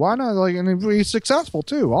to you. Why not? Like, and if he's successful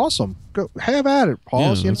too. Awesome. Go have at it,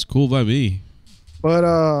 Paul. Yeah, that's cool by me. But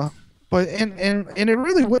and it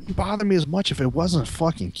really wouldn't bother me as much if it wasn't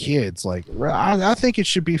fucking kids. Like, I think it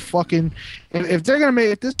should be fucking. If they're gonna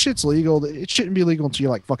if this shit's legal, it shouldn't be legal until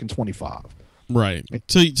you're like fucking 25. Right.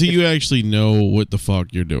 So you actually know what the fuck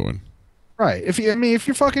you're doing. Right. If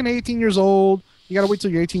you're fucking 18 years old, you gotta wait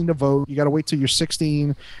till you're 18 to vote. You gotta wait till you're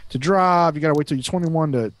 16 to drive. You gotta wait till you're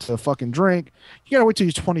 21 to fucking drink. You gotta wait till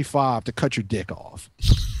you're 25 to cut your dick off.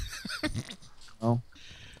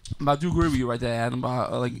 But I do agree with you right there, Adam.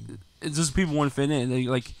 Like, it's just people want to fit in.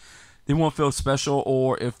 They want to feel special,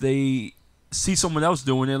 or if they see someone else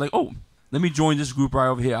doing it, like, oh, let me join this group right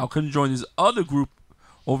over here. I couldn't join this other group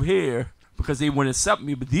over here because they wouldn't accept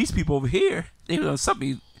me, but these people over here, they don't accept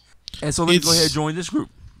me, and so let me go ahead and join this group.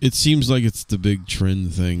 It seems like it's the big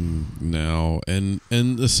trend thing now, and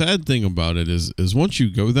the sad thing about it is once you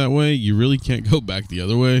go that way, you really can't go back the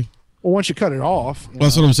other way. Well, once you cut it off,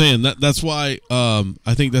 that's what I'm saying. That's why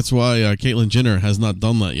I think that's why Caitlyn Jenner has not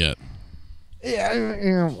done that yet.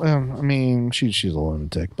 Yeah, I mean, she's a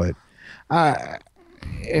lunatic, but I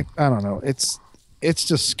don't know. It's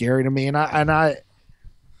just scary to me, and I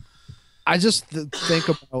just think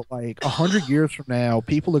about like 100 years from now,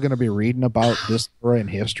 people are going to be reading about this era in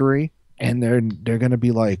history, and they're going to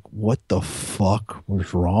be like, "What the fuck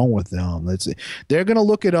was wrong with them?" They're going to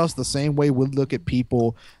look at us the same way we look at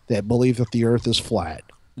people that believe that the Earth is flat.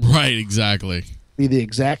 Right, exactly. Be the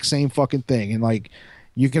exact same fucking thing, and like.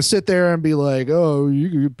 You can sit there and be like, "Oh,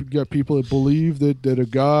 you got people that believe that a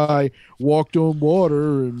guy walked on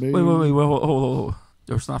water and maybe." Wait, hold.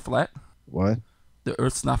 The Earth's not flat. What? The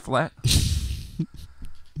Earth's not flat. This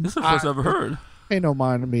is the first I've ever heard. Ain't no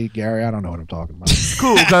mind to me, Gary. I don't know what I'm talking about.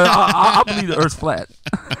 Cool. I believe the Earth's flat.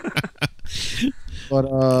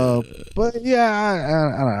 But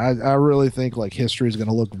yeah, I really think like history is going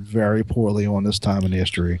to look very poorly on this time in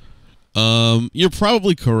history. You're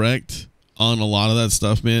probably correct on a lot of that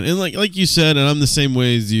stuff, man. And like you said, and I'm the same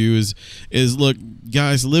way as you, is look,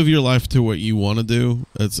 guys, live your life to what you want to do.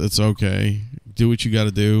 It's okay. Do what you got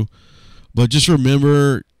to do. But just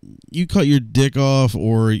remember, you cut your dick off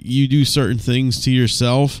or you do certain things to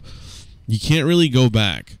yourself, you can't really go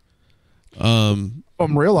back.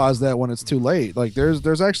 Realize that when it's too late. Like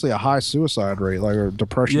there's actually a high suicide rate, like or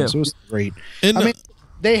depression suicide rate. And I mean,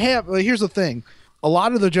 they have. Here's the thing. A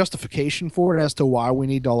lot of the justification for it as to why we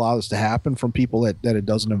need to allow this to happen from people that it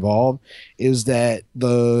doesn't involve is that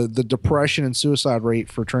the depression and suicide rate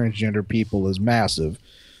for transgender people is massive.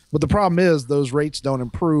 But the problem is those rates don't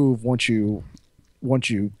improve once you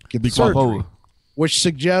get the surgery, which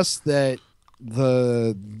suggests that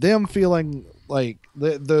them feeling like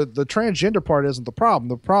the transgender part isn't the problem.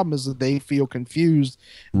 The problem is that they feel confused,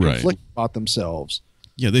 conflicted about themselves.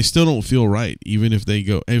 Yeah, they still don't feel right, even if they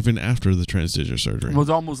go, even after the transgender surgery. Well, it's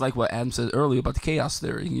almost like what Adam said earlier about the chaos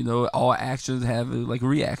theory. You know, all actions have like a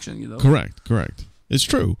reaction. You know, correct. It's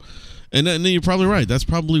true, and then you're probably right. That's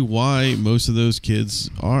probably why most of those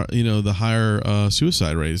kids are, you know, the higher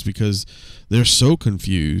suicide rate is because they're so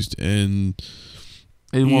confused and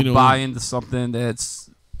they won't buy into something that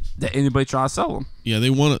anybody trying to sell them. Yeah,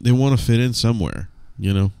 they want to fit in somewhere.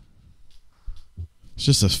 You know. It's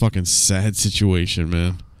just a fucking sad situation,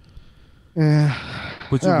 man. Yeah.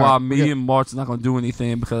 Which is why me and Mark's not gonna do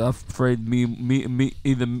anything because I'm afraid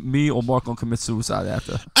either me or Mark gonna commit suicide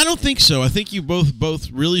after. I don't think so. I think you both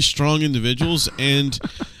really strong individuals, and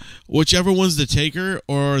whichever one's the taker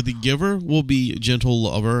or the giver will be a gentle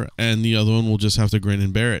lover, and the other one will just have to grin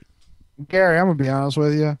and bear it. Gary, I'm gonna be honest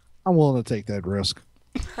with you. I'm willing to take that risk.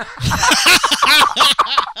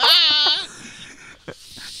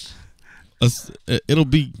 It'll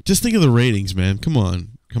be, just think of the ratings, man. Come on.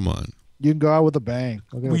 You can go out with a bang.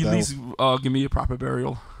 Will you at least give me a proper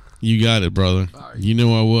burial? You got it, brother. Right. You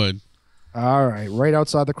know I would. All right, right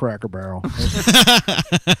outside the Cracker Barrel.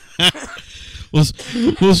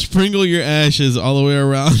 We'll sprinkle your ashes all the way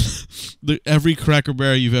around every Cracker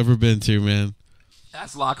Barrel you've ever been to, man.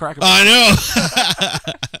 That's a lot of Cracker Barrel. I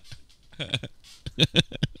know.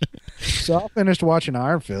 So I finished watching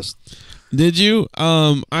Iron Fist. Did you?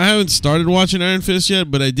 I haven't started watching Iron Fist yet,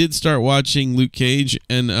 but I did start watching Luke Cage,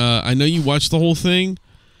 and I know you watched the whole thing,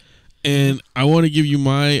 and I want to give you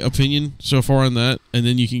my opinion so far on that, and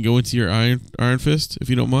then you can go into your Iron Fist, if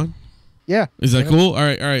you don't mind. Yeah. Is that cool? All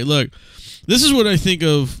right. Look, this is what I think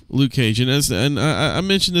of Luke Cage, and I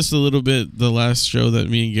mentioned this a little bit the last show that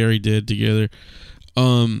me and Gary did together,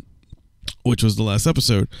 which was the last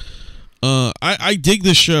episode. I dig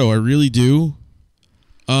this show, I really do.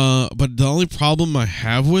 But the only problem I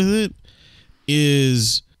have with it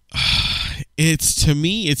is to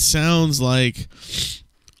me, it sounds like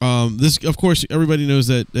this. Of course, everybody knows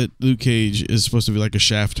that Luke Cage is supposed to be like a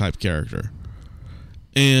Shaft type character,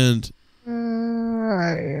 and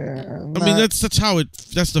I mean that's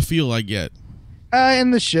the feel I get.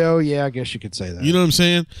 In the show, yeah, I guess you could say that. You know what I'm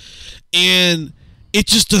saying? And it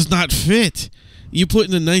just does not fit. You put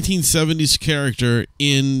in a 1970s character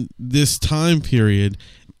in this time period,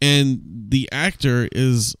 and the actor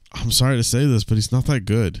is, I'm sorry to say this, but he's not that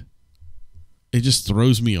good. It just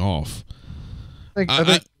throws me off. I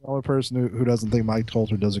think the only person who doesn't think Mike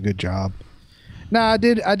Coulter does a good job. No, I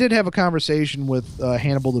did have a conversation with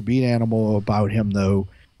Hannibal the Beat Animal about him, though.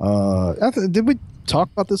 Did we talk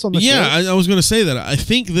about this on the show? Yeah, I was going to say that. I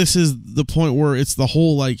think this is the point where it's the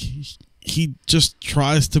whole, like, he just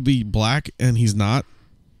tries to be black and he's not.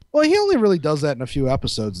 Well, he only really does that in a few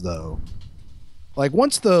episodes, though. Like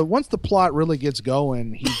once the plot really gets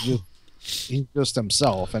going, he's just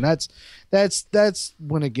himself, and that's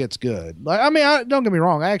when it gets good. Like, I mean, don't get me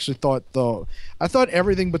wrong. I actually thought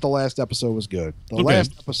everything but the last episode was good. The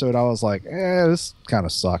last episode, I was like, this kind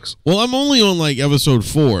of sucks. Well, I'm only on like episode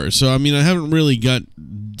 4, so I mean, I haven't really got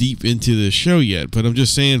deep into the show yet. But I'm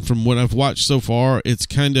just saying, from what I've watched so far, it's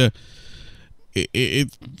kind of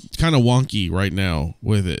wonky right now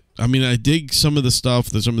with it. I mean, I dig some of the stuff.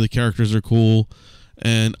 Some of the characters are cool,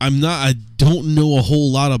 and I don't know a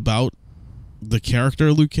whole lot about the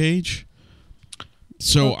character Luke Cage,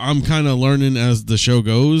 so I'm kind of learning as the show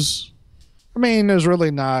goes. I mean, there's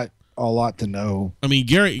really not a lot to know. I mean,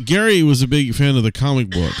 Gary was a big fan of the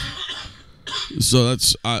comic book, so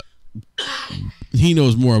that's he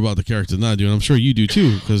knows more about the character than I do, and I'm sure you do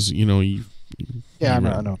too, because you know you. Yeah, I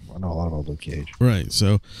know a lot about Luke Cage. Right.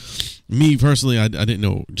 So, me personally, I didn't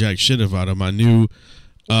know jack shit about him. I knew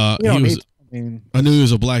I knew he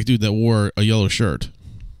was a black dude that wore a yellow shirt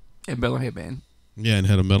and metal headband. Yeah, and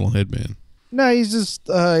had a metal headband. No, he's just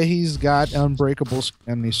he's got unbreakable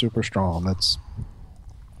skin and he's super strong. That's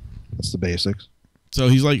the basics. So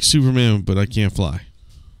he's like Superman, but I can't fly.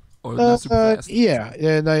 Or not super fast. Yeah,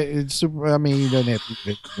 it's super. I mean, he doesn't have to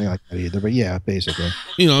be anything like that either. But yeah, basically.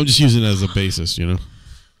 You know, I'm just using it as a basis. You know.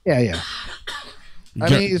 Yeah. I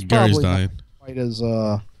mean, he's Gary's probably dying. not quite as.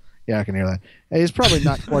 Yeah, I can hear that. He's probably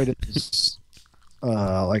not quite as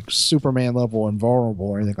like Superman level invulnerable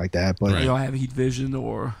or anything like that. But You don't have heat vision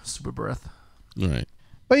or super breath. Right.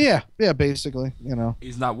 But yeah, basically, you know,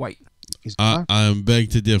 He's not white. he's not. I'm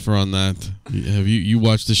beg to differ on that. Have you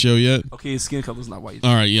watched the show yet? Okay, his skin color's not white.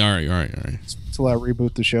 All right. Yeah. All right. So I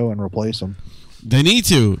reboot the show and replace him. They need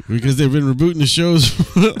to, because they've been rebooting the shows,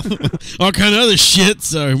 all kind of other shit.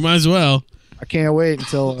 So might as well. I can't wait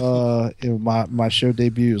until my show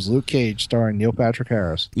debuts. Luke Cage starring Neil Patrick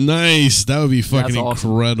Harris. Nice. That would be fucking That's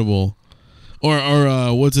awesome. incredible.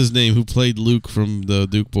 Or what's his name? Who played Luke from the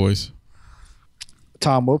Duke Boys?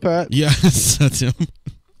 Tom Wopat. Yes, that's him.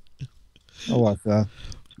 I like that.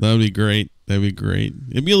 That would be great. That'd be great.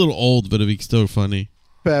 It'd be a little old, but it'd be still funny.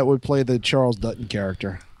 Pat would play the Charles Dutton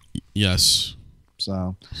character. Yes.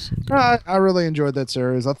 So I really enjoyed that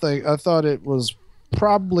series. I thought it was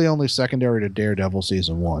probably only secondary to Daredevil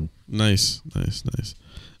season 1. Nice.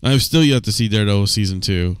 I've still yet to see Daredevil season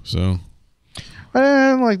 2. So.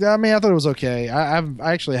 And like that, I mean, I thought it was okay. I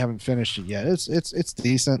actually haven't finished it yet. It's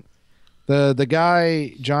decent. The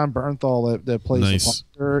guy John Bernthal that plays the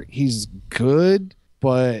Punisher, he's good,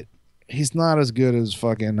 but he's not as good as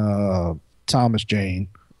fucking Thomas Jane.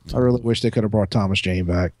 I really wish they could have brought Thomas Jane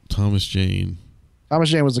back. Thomas Jane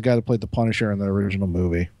was the guy that played the Punisher in the original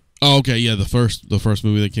movie. Oh, okay, yeah, the first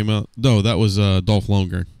movie that came out. No, that was Dolph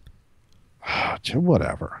Lundgren.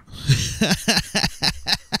 Whatever.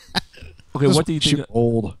 Okay, what do you think?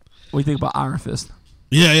 Old. What do you think about Iron Fist?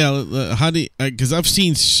 Yeah. How do? Because I've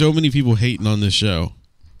seen so many people hating on this show.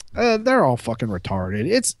 They're all fucking retarded.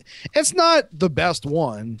 It's not the best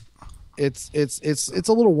one. It's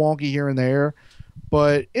a little wonky here and there,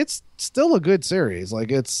 but it's still a good series.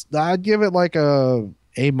 Like I'd give it like a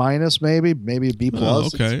minus, maybe a B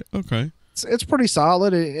plus. Okay. It's pretty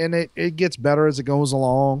solid, and it gets better as it goes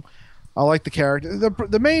along. I like the character.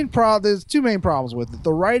 The main there's two main problems with it.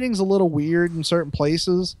 The writing's a little weird in certain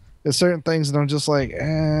places. There's certain things that I'm just like,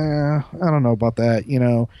 I don't know about that, you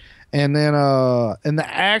know. And then and the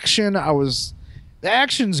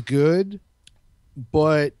action's good,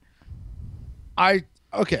 but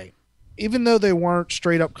even though they weren't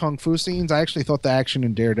straight up kung fu scenes, I actually thought the action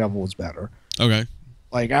in Daredevil was better. Okay.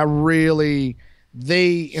 Like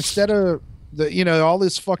instead of all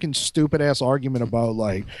this fucking stupid ass argument about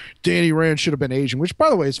like Danny Rand should have been Asian, which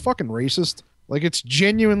by the way is fucking racist. Like it's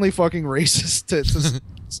genuinely fucking racist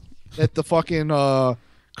that the fucking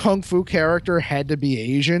kung fu character had to be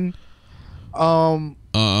Asian.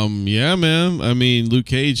 Yeah, man. I mean, Luke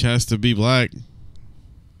Cage has to be black.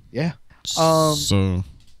 Yeah. So,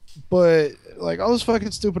 but like all this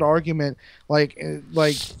fucking stupid argument, like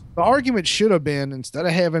the argument should have been, instead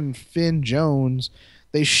of having Finn Jones,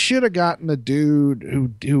 they should have gotten a dude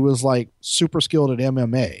who was like super skilled at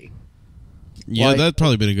MMA. Yeah, like, that'd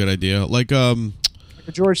probably been a good idea. Like a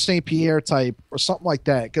George St. Pierre type or something like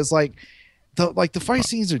that. Because like the fight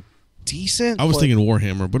scenes are decent. I was thinking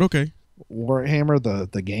Warhammer, but okay.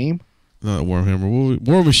 Warhammer, the game. Not Warhammer.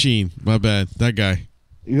 War Machine. My bad. That guy.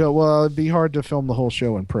 Yeah, well, it'd be hard to film the whole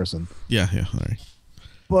show in person. Yeah. All right.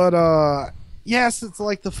 But yes, it's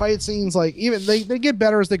like the fight scenes. Like even they get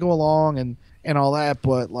better as they go along and all that.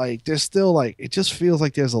 But like there's still like it just feels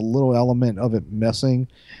like there's a little element of it missing.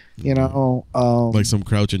 You know, like some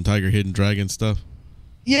Crouching Tiger, Hidden Dragon stuff.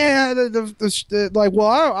 Yeah, like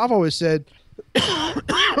I've always said,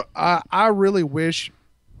 I really wish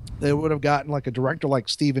they would have gotten like a director like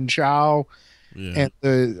Stephen Chow and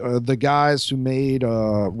the guys who made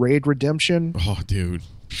Raid Redemption. Oh, dude,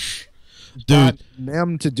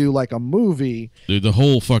 them to do like a movie. Dude, the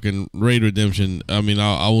whole fucking Raid Redemption. I mean,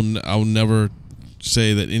 I will never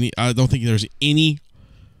say that any. I don't think there's any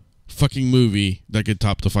fucking movie that could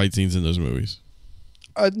top the fight scenes in those movies.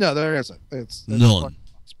 No, there isn't. It's none.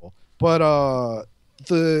 But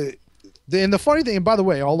the funny thing, and by the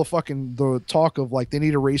way, all the talk of like they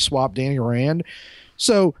need to race swap Danny Rand.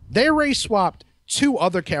 So they race swapped 2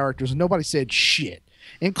 other characters and nobody said shit,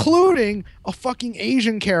 including a fucking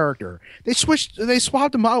Asian character. They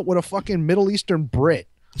swapped him out with a fucking Middle Eastern Brit.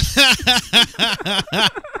 Like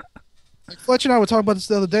Fletch and I were talking about this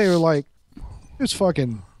the other day. We're like, it's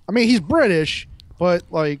fucking. I mean, he's British, but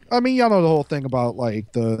like, I mean, y'all know the whole thing about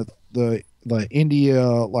like the India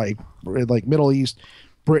like Middle East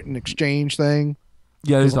Britain exchange thing.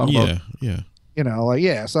 Yeah, he's talking about. Yeah. You know,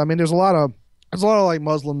 like So I mean, there's a lot of like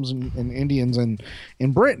Muslims and Indians in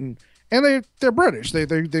Britain, and they're British. They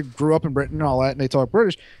grew up in Britain and all that, and they talk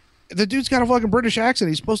British. The dude's got a fucking British accent.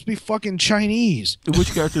 He's supposed to be fucking Chinese.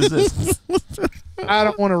 Which character is this? I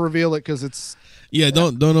don't want to reveal it because it's. Yeah,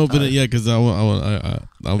 don't open it yet because I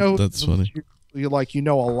want. That's funny. You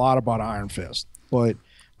know a lot about Iron Fist, but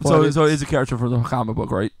so it's a character from the comic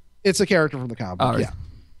book, right? It's a character from the comic book, yeah.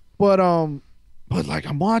 But like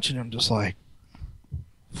I'm watching him, just like,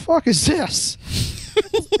 fuck is this?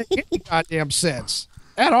 It doesn't make any goddamn sense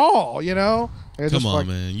at all, you know? Come on,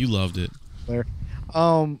 man, you loved it. There,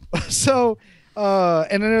 so.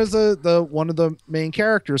 And then there's the one of the main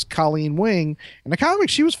characters, Colleen Wing. In the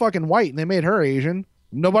comics, she was fucking white, and they made her Asian.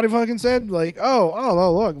 Nobody fucking said like,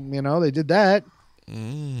 oh, look, you know, they did that.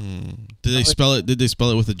 Did they spell it? Did they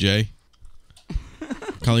spell it with a J?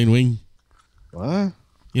 Colleen Wing. What?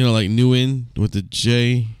 You know, like Nguyen with the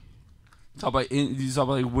J. You talk about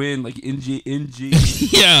like Win, like NG.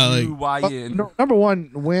 Yeah, like UYN. No, number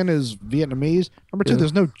one, Win is Vietnamese. Number 2,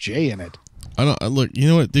 there's no J in it. Look. You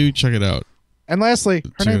know what, dude? Check it out. And lastly,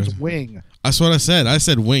 her name's Wing. That's what I said. I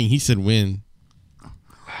said Wing. He said Win.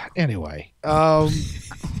 Anyway, well,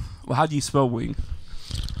 how do you spell Wing?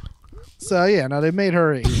 So yeah, now they made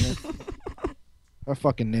her Asian. A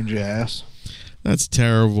fucking ninja ass. That's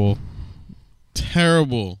terrible.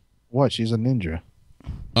 Terrible. What? She's a ninja.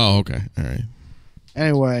 Oh, okay. All right.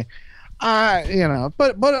 Anyway, but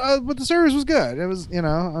the series was good. It was, you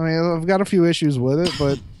know, I mean, I've got a few issues with it,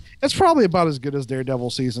 but it's probably about as good as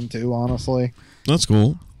Daredevil season 2, honestly. That's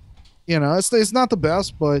cool. You know, it's not the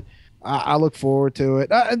best, but I look forward to it.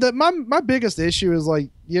 My biggest issue is like,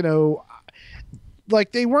 you know,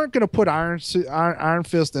 like they weren't going to put Iron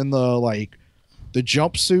Fist in the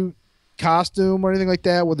jumpsuit costume or anything like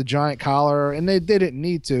that with a giant collar, and they didn't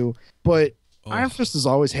need to. But Iron Fist has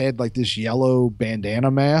always had like this yellow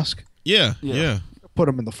bandana mask. Yeah. Put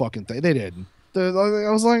him in the fucking thing. They didn't.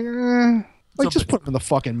 I was like, just put him in the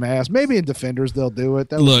fucking mask. Maybe in Defenders they'll do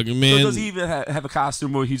it. Look, man. So does he even have a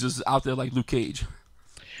costume where he's just out there like Luke Cage?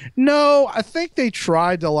 No, I think they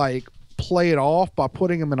tried to like play it off by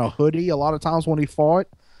putting him in a hoodie a lot of times when he fought.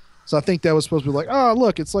 So I think that was supposed to be like, oh,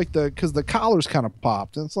 look, it's like because the collar's kind of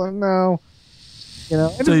popped. And it's like, no. You know.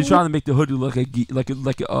 So you're trying to make the hoodie look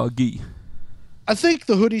like a gi. I think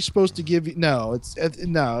the hoodie's supposed to give you no.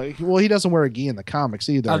 No. Well, he doesn't wear a gi in the comics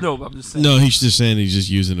either. I know, but I'm just saying. No, he's just saying he's just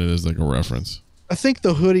using it as like a reference. I think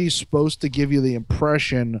the hoodie's supposed to give you the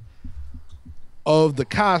impression of the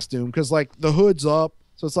costume because like the hood's up,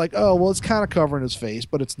 so it's like, oh, well, it's kind of covering his face,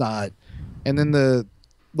 but it's not. And then the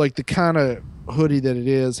kind of hoodie that it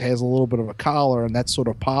is has a little bit of a collar, and that's sort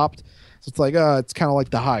of popped. So it's like, it's kind of like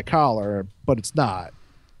the high collar, but it's not.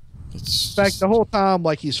 In fact, the whole time,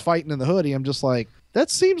 like he's fighting in the hoodie, I'm just like, that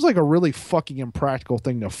seems like a really fucking impractical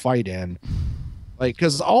thing to fight in. Like,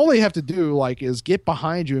 because all they have to do, like, is get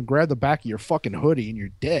behind you and grab the back of your fucking hoodie and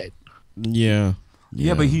you're dead. Yeah.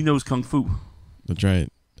 Yeah, but he knows kung fu. That's right.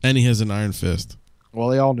 And he has an iron fist. Well,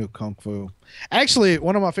 they all knew kung fu. Actually,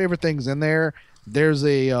 one of my favorite things in there, there's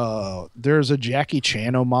a Jackie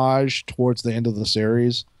Chan homage towards the end of the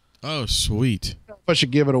series. Oh, sweet. I don't know if I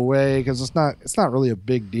should give it away because it's not really a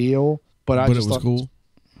big deal. But it was cool.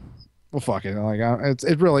 Well, fuck it. Like,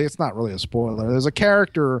 it's not really a spoiler. There's a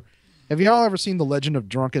character. Have y'all ever seen The Legend of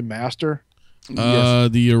Drunken Master?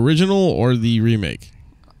 Yes. The original or the remake?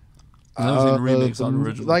 I know the remakes on the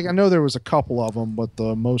original. Like, I know there was a couple of them, but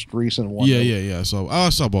the most recent one. Yeah. So I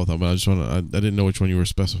saw both of them. But I didn't know which one you were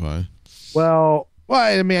specifying. Well,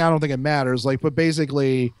 I mean, I don't think it matters. Like, but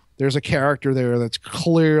basically, there's a character there that's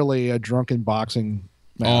clearly a drunken boxing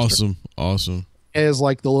master. Awesome. As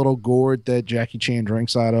like the little gourd that Jackie Chan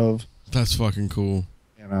drinks out of. That's fucking cool.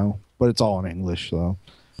 You know, but it's all in English, so.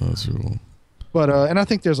 That's cool. But and I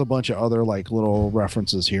think there's a bunch of other like little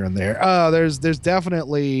references here and there. There's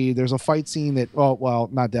definitely a fight scene that well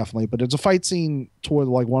not definitely, but there's a fight scene toward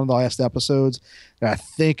like one of the last episodes that I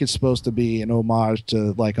think is supposed to be an homage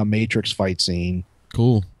to like a Matrix fight scene.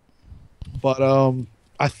 Cool. But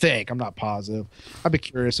I think, I'm not positive. I'd be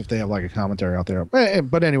curious if they have like a commentary out there.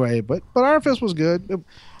 But anyway, but Iron Fist was good. It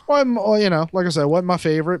wasn't, like I said, it wasn't my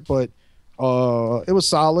favorite, but it was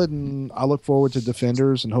solid, and I look forward to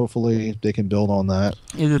Defenders, and hopefully they can build on that.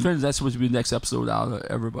 In Defenders, that's supposed to be the next episode out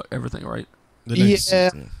of everything, right? I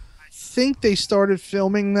think they started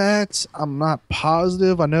filming that. I'm not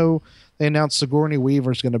positive. I know they announced Sigourney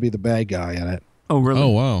Weaver's going to be the bad guy in it. Oh, really? Oh,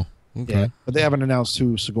 wow. Okay. Yeah, but they haven't announced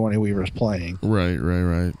who Sigourney Weaver is playing.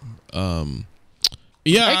 Right.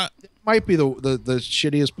 Yeah. It might be the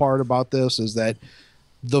shittiest part about this is that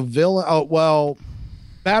the villain.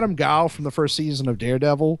 Madame Gao from the first season of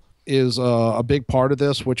Daredevil is a big part of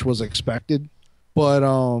this, which was expected. But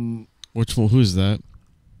which one? Who's that?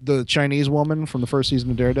 The Chinese woman from the first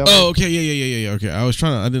season of Daredevil. Oh, okay, yeah. Okay, I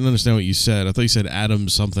didn't understand what you said. I thought you said Adam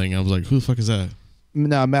something. I was like, who the fuck is that?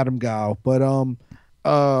 No, Madame Gao. But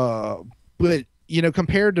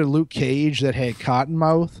compared to Luke Cage that had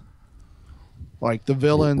Cottonmouth, like the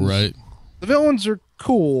villains, right? The villains are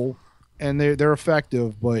cool and they're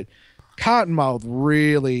effective, but Cottonmouth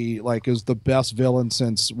really is the best villain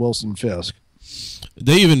since Wilson Fisk.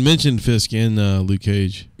 They even mentioned Fisk in Luke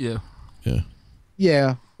Cage.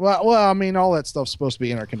 Yeah. Well, I mean, all that stuff's supposed to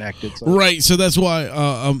be interconnected. So. Right. So that's why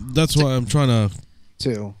I'm trying to.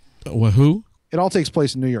 Too. What? Who? It all takes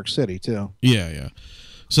place in New York City too. Yeah.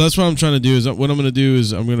 So that's what I'm trying to do. I'm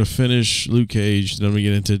going to finish Luke Cage, then we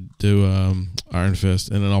get into Iron Fist,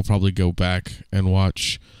 and then I'll probably go back and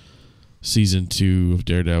watch season 2 of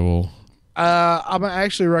Daredevil. I'm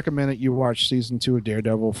actually recommend that you watch season 2 of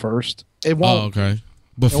Daredevil first. It won't. Oh, okay.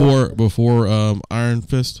 Before Iron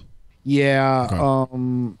Fist. Yeah.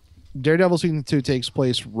 Okay. Daredevil season 2 takes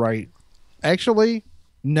place right. Actually,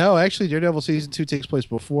 no. Actually, Daredevil season 2 takes place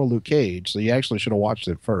before Luke Cage, so you actually should have watched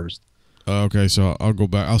it first. Okay, so I'll go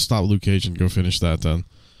back. I'll stop Luke Cage and go finish that then.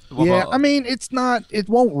 Yeah, I mean, it's not. It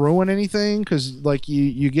won't ruin anything because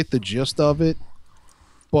you get the gist of it,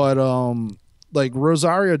 but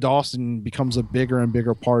Rosario Dawson becomes a bigger and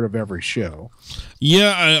bigger part of every show.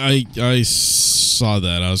 Yeah, I saw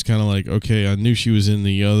that. I was kind of like, okay, I knew she was in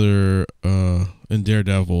the other in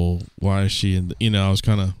Daredevil. Why is she in? I was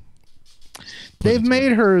kind of. They've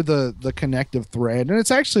made her the connective thread, and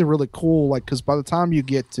it's actually really cool. Because by the time you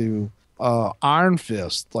get to Iron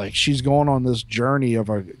Fist, she's going on this journey of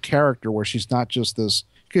a character where she's not just this.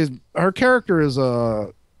 Because her character is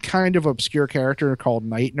a kind of obscure character called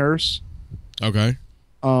Night Nurse. Okay.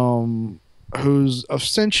 Whose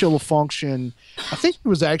essential function, I think it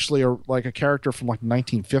was actually a character from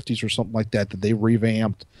 1950s or something like that they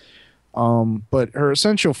revamped. But her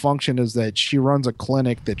essential function is that she runs a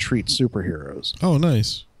clinic that treats superheroes. Oh,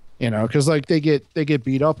 nice. Because they get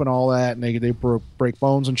beat up and all that, and they break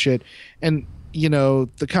bones and shit. And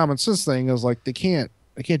the common sense thing is they can't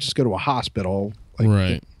just go to a hospital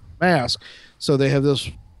right mask. So they have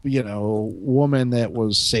this woman that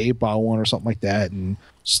was saved by one or something like that, and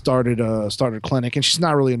started a clinic. And she's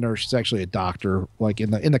not really a nurse; she's actually a doctor,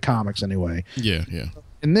 in the comics anyway. Yeah.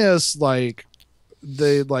 In this,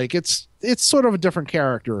 it's sort of a different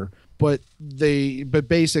character, but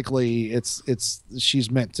basically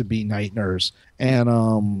she's meant to be Night Nurse,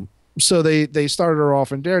 and so they started her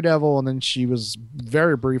off in Daredevil, and then she was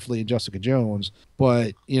very briefly in Jessica Jones,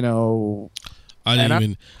 but I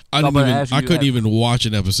couldn't even watch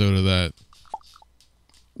an episode of that.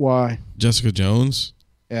 Why? Jessica Jones?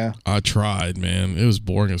 Yeah. I tried, man. It was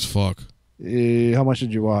boring as fuck. How much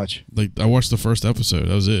did you watch? Like, I watched the first episode.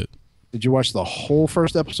 That was it. Did you watch the whole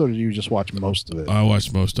first episode, or did you just watch most of it? I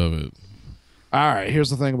watched most of it. All right, here's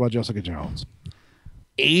the thing about Jessica Jones.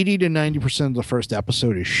 80 to 90% of the first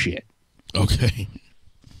episode is shit. Okay.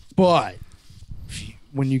 But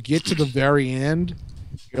when you get to the very end,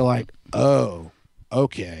 you're like, oh,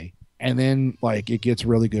 okay. And then, like, it gets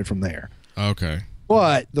really good from there. Okay.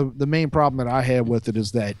 But the main problem that I had with it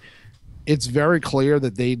is that it's very clear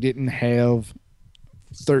that they didn't have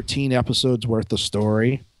 13 episodes worth of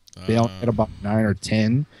story. They only had about 9 or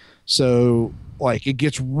 10. So, like, it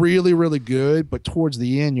gets really, really good, but towards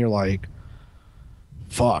the end, you're like,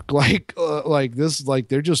 fuck. Like this, like,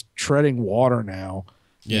 they're just treading water now.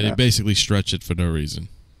 Yeah, they basically stretch it for no reason.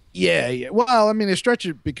 Yeah. Well, I mean, they stretch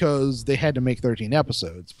it because they had to make 13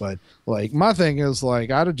 episodes. But, like, my thing is,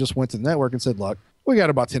 like, I'd have just went to the network and said, look, we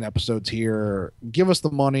got about 10 episodes here. Give us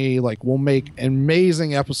the money. Like, we'll make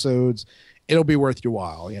amazing episodes. It'll be worth your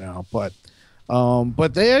while, you know. But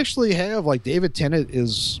they actually have, like, David Tennant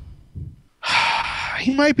is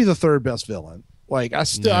he might be the third best villain. Like, I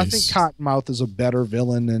think Cottonmouth is a better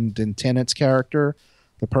villain than Tennant's character,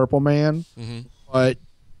 the Purple Man. Mm-hmm. But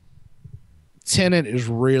Tennant is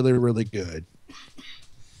really, really good.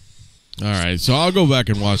 All right, so I'll go back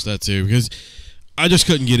and watch that too, because I just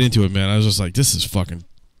couldn't get into it, man. I was just like, this is fucking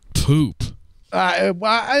poop.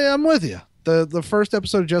 I'm with you. The first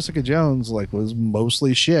episode of Jessica Jones, like, was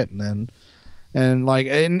mostly shit, and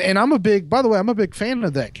I'm a big, by the way, I'm a big fan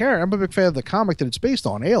of that character. I'm a big fan of the comic that it's based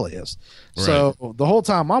on, Alias. Right. So the whole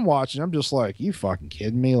time I'm watching, I'm just like, you fucking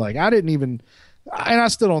kidding me? Like, and I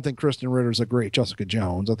still don't think Kristen Ritter's a great Jessica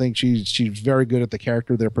Jones. I think she's very good at the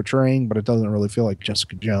character they're portraying, but it doesn't really feel like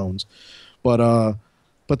Jessica Jones. But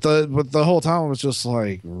the whole time I was just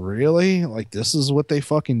like, really? Like, this is what they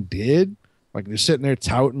fucking did? Like, they're sitting there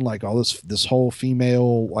touting, like, all this whole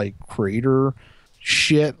female, like, creator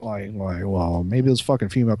shit. Like, well, maybe those fucking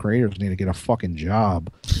female creators need to get a fucking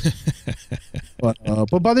job. But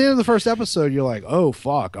by the end of the first episode, you're like, oh,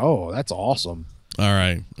 fuck. Oh, that's awesome. All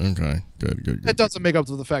right. Okay. Good. That doesn't make up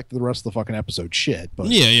for the fact that the rest of the fucking episode shit. But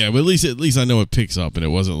yeah. But at least I know it picks up, and it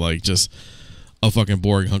wasn't like just a fucking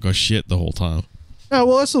boring hunk of shit the whole time. No,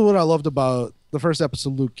 well, that's what I loved about the first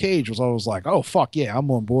episode of Luke Cage was I was like, oh, fuck yeah,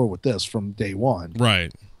 I'm on board with this from day one.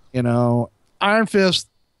 Right. You know, Iron Fist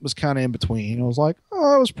was kind of in between. I was like,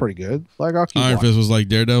 oh, it was pretty good. Like, I'll keep Iron watching. Fist was like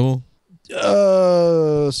Daredevil?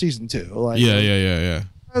 Season 2. Like, yeah.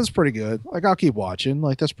 That's pretty good. Like, I'll keep watching.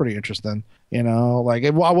 Like, that's pretty interesting. You know, like, I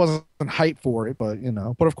wasn't hyped for it, but, you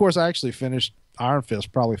know. But, of course, I actually finished Iron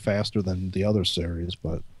Fist probably faster than the other series,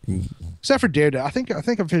 but except for Daredevil. I think I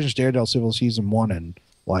finished Daredevil Civil Season 1 in,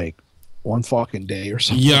 like, one fucking day or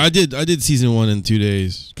something. Yeah, I did Season 1 in 2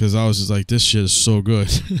 days because I was just like, this shit is so good.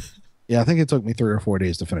 Yeah, I think it took me 3 or 4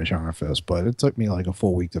 days to finish Iron Fist, but it took me like a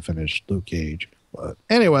full week to finish Luke Cage. But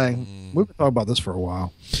anyway, we've been talking about this for a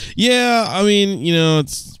while. Yeah, I mean, you know,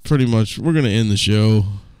 it's pretty much, we're going to end the show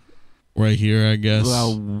right here, I guess.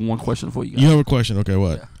 Well, one question for you guys. You have a question? Okay,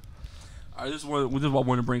 what? Yeah. All right, this is what I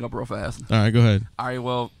wanted to bring up real fast. All right, go ahead. All right,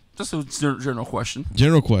 well, just a general question.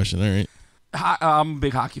 General question, all right. I'm a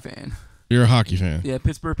big hockey fan. You're a hockey fan? Yeah,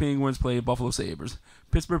 Pittsburgh Penguins play Buffalo Sabres.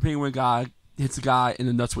 Pittsburgh Penguin guy hits a guy in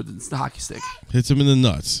the nuts with the hockey stick. Hits him in the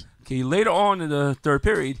nuts. Okay, later on in the third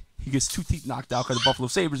period, he gets 2 teeth knocked out because the Buffalo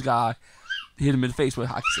Sabres guy hit him in the face with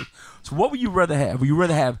a hockey stick. So what would you rather have? Would you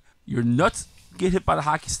rather have your nuts get hit by the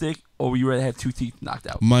hockey stick, or would you rather have 2 teeth knocked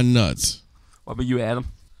out? My nuts. What about you, Adam?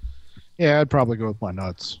 Yeah, I'd probably go with my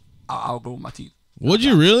nuts. I'll go with my teeth. Would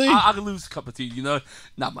you really? I could lose a couple of teeth, you know?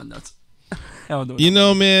 Not my nuts. You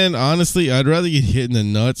know, man, honestly, I'd rather get hit in the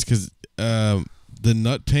nuts because the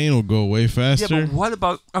nut pain will go away faster. Yeah, but what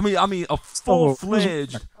about, I mean, a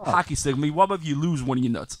full-fledged hockey stick. I mean, what about if you lose one of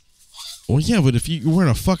your nuts? Well, yeah, but if you're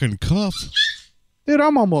wearing a fucking cuff. Dude,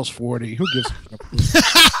 I'm almost 40. Who gives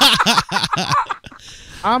a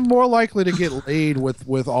I'm more likely to get laid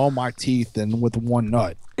with all my teeth than with one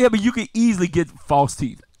nut. Yeah, but you can easily get false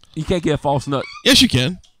teeth. You can't get a false nut. Yes, you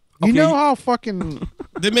can. You know how fucking...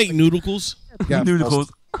 They make noodles.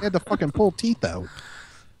 Noodles. They had to fucking pull teeth out.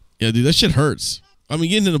 Yeah, dude, that shit hurts. I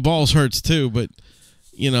mean, getting in the balls hurts too, but,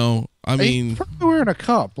 you know, I mean... You're wearing a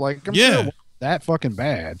cup. Like, I'm sure it wasn't that fucking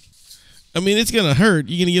bad. I mean, it's going to hurt.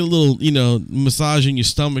 You're going to get a little, you know, massage in your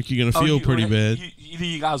stomach. You're going to feel pretty bad. Either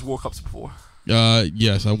you guys wore cups before?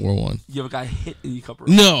 Yes, I wore one. You ever got hit in your cup?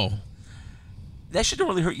 No. That shit don't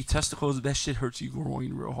really hurt your testicles. That shit hurts you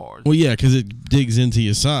groin real hard. Well, yeah, because it digs into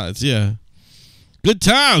your sides. Yeah. Good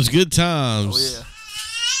times. Good times. Oh,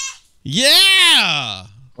 yeah. Yeah.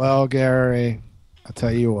 Well, Gary, I'll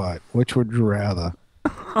tell you what. Which would you rather?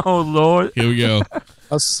 Oh Lord. Here we go.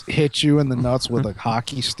 Let's hit you in the nuts with a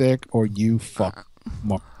hockey stick, or you fuck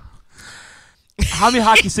Mark. How many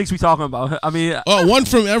hockey sticks we talking about? I mean, Oh, one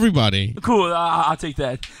from everybody. cool. I'll take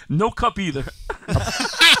that. No cup either.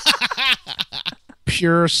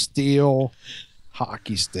 Pure steel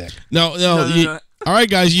hockey stick. No. No. All right,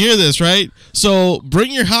 guys, you hear this, right? So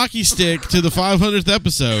bring your hockey stick to the 500th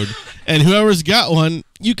episode, and whoever's got one,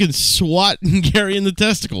 you can swat Gary in the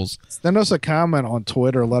testicles. Send us a comment on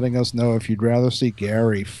Twitter letting us know if you'd rather see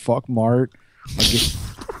Gary fuck Mart or get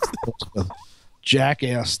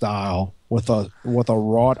jackass style with a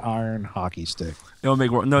wrought iron hockey stick. It'll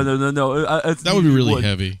make no. That would be really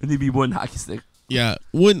heavy. It need to be wooden hockey stick. Yeah,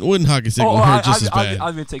 wooden hockey stick will hurt just as bad.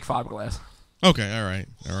 I'm gonna take fiberglass. Okay, all right.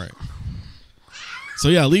 So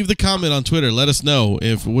yeah, leave the comment on Twitter. Let us know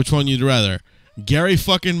which one you'd rather: Gary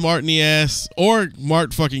fucking Mart in the ass, or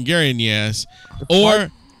Mart fucking Gary in the ass, or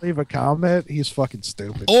leave a comment. He's fucking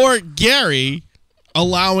stupid. Or Gary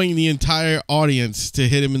allowing the entire audience to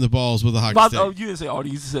hit him in the balls with a hockey stick. Oh, you didn't say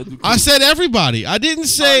audience. You said I said everybody. I didn't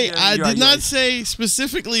say. I did not right. say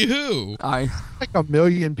specifically who. Like 1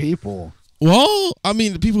 million people. Well, I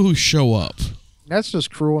mean the people who show up. That's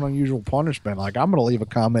just cruel and unusual punishment. Like, I'm gonna leave a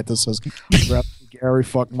comment that says Gary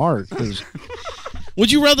fuck Mart.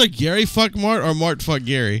 Would you rather Gary fuck Mart or Mart fuck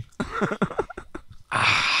Gary?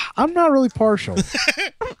 I'm not really partial.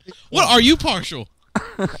 What are you partial?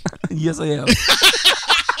 Yes, I am.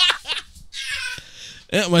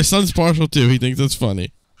 Yeah, my son's partial too. He thinks that's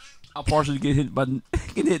funny. I'm partial to get hit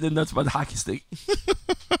in the nuts by the hockey stick.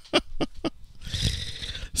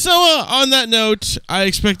 So on that note, I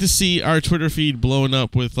expect to see our Twitter feed blowing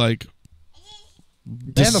up with like.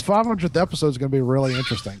 And the 500th episode is going to be really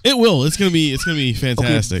interesting. It will. It's gonna be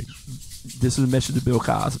fantastic. Okay. This is a message to Bill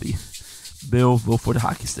Cosby. Bill, vote for the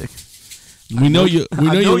hockey stick. We know you're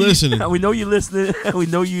listening. We know you're listening. We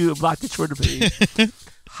know you blocked the Twitter page.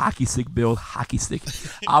 Hockey stick, Bill. Hockey stick.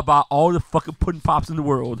 I'll buy all the fucking pudding pops in the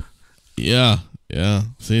world. Yeah.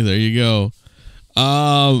 See, there you go.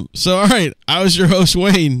 So all right, I was your host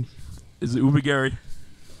Wayne. Is it Uber Gary?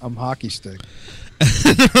 I'm hockey stick.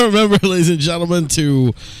 Remember, ladies and gentlemen,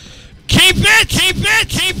 to keep it.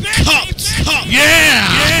 Cups. Yeah.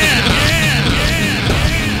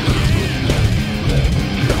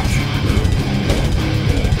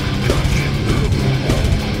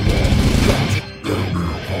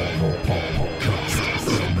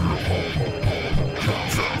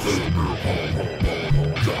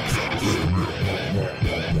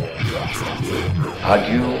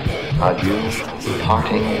 Adieu,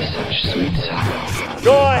 parting is such sweet sorrow.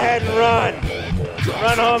 Go ahead and run.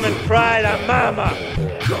 Run home and cry to mama.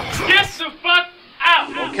 Get the fuck out!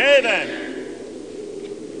 Okay then.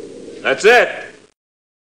 That's it.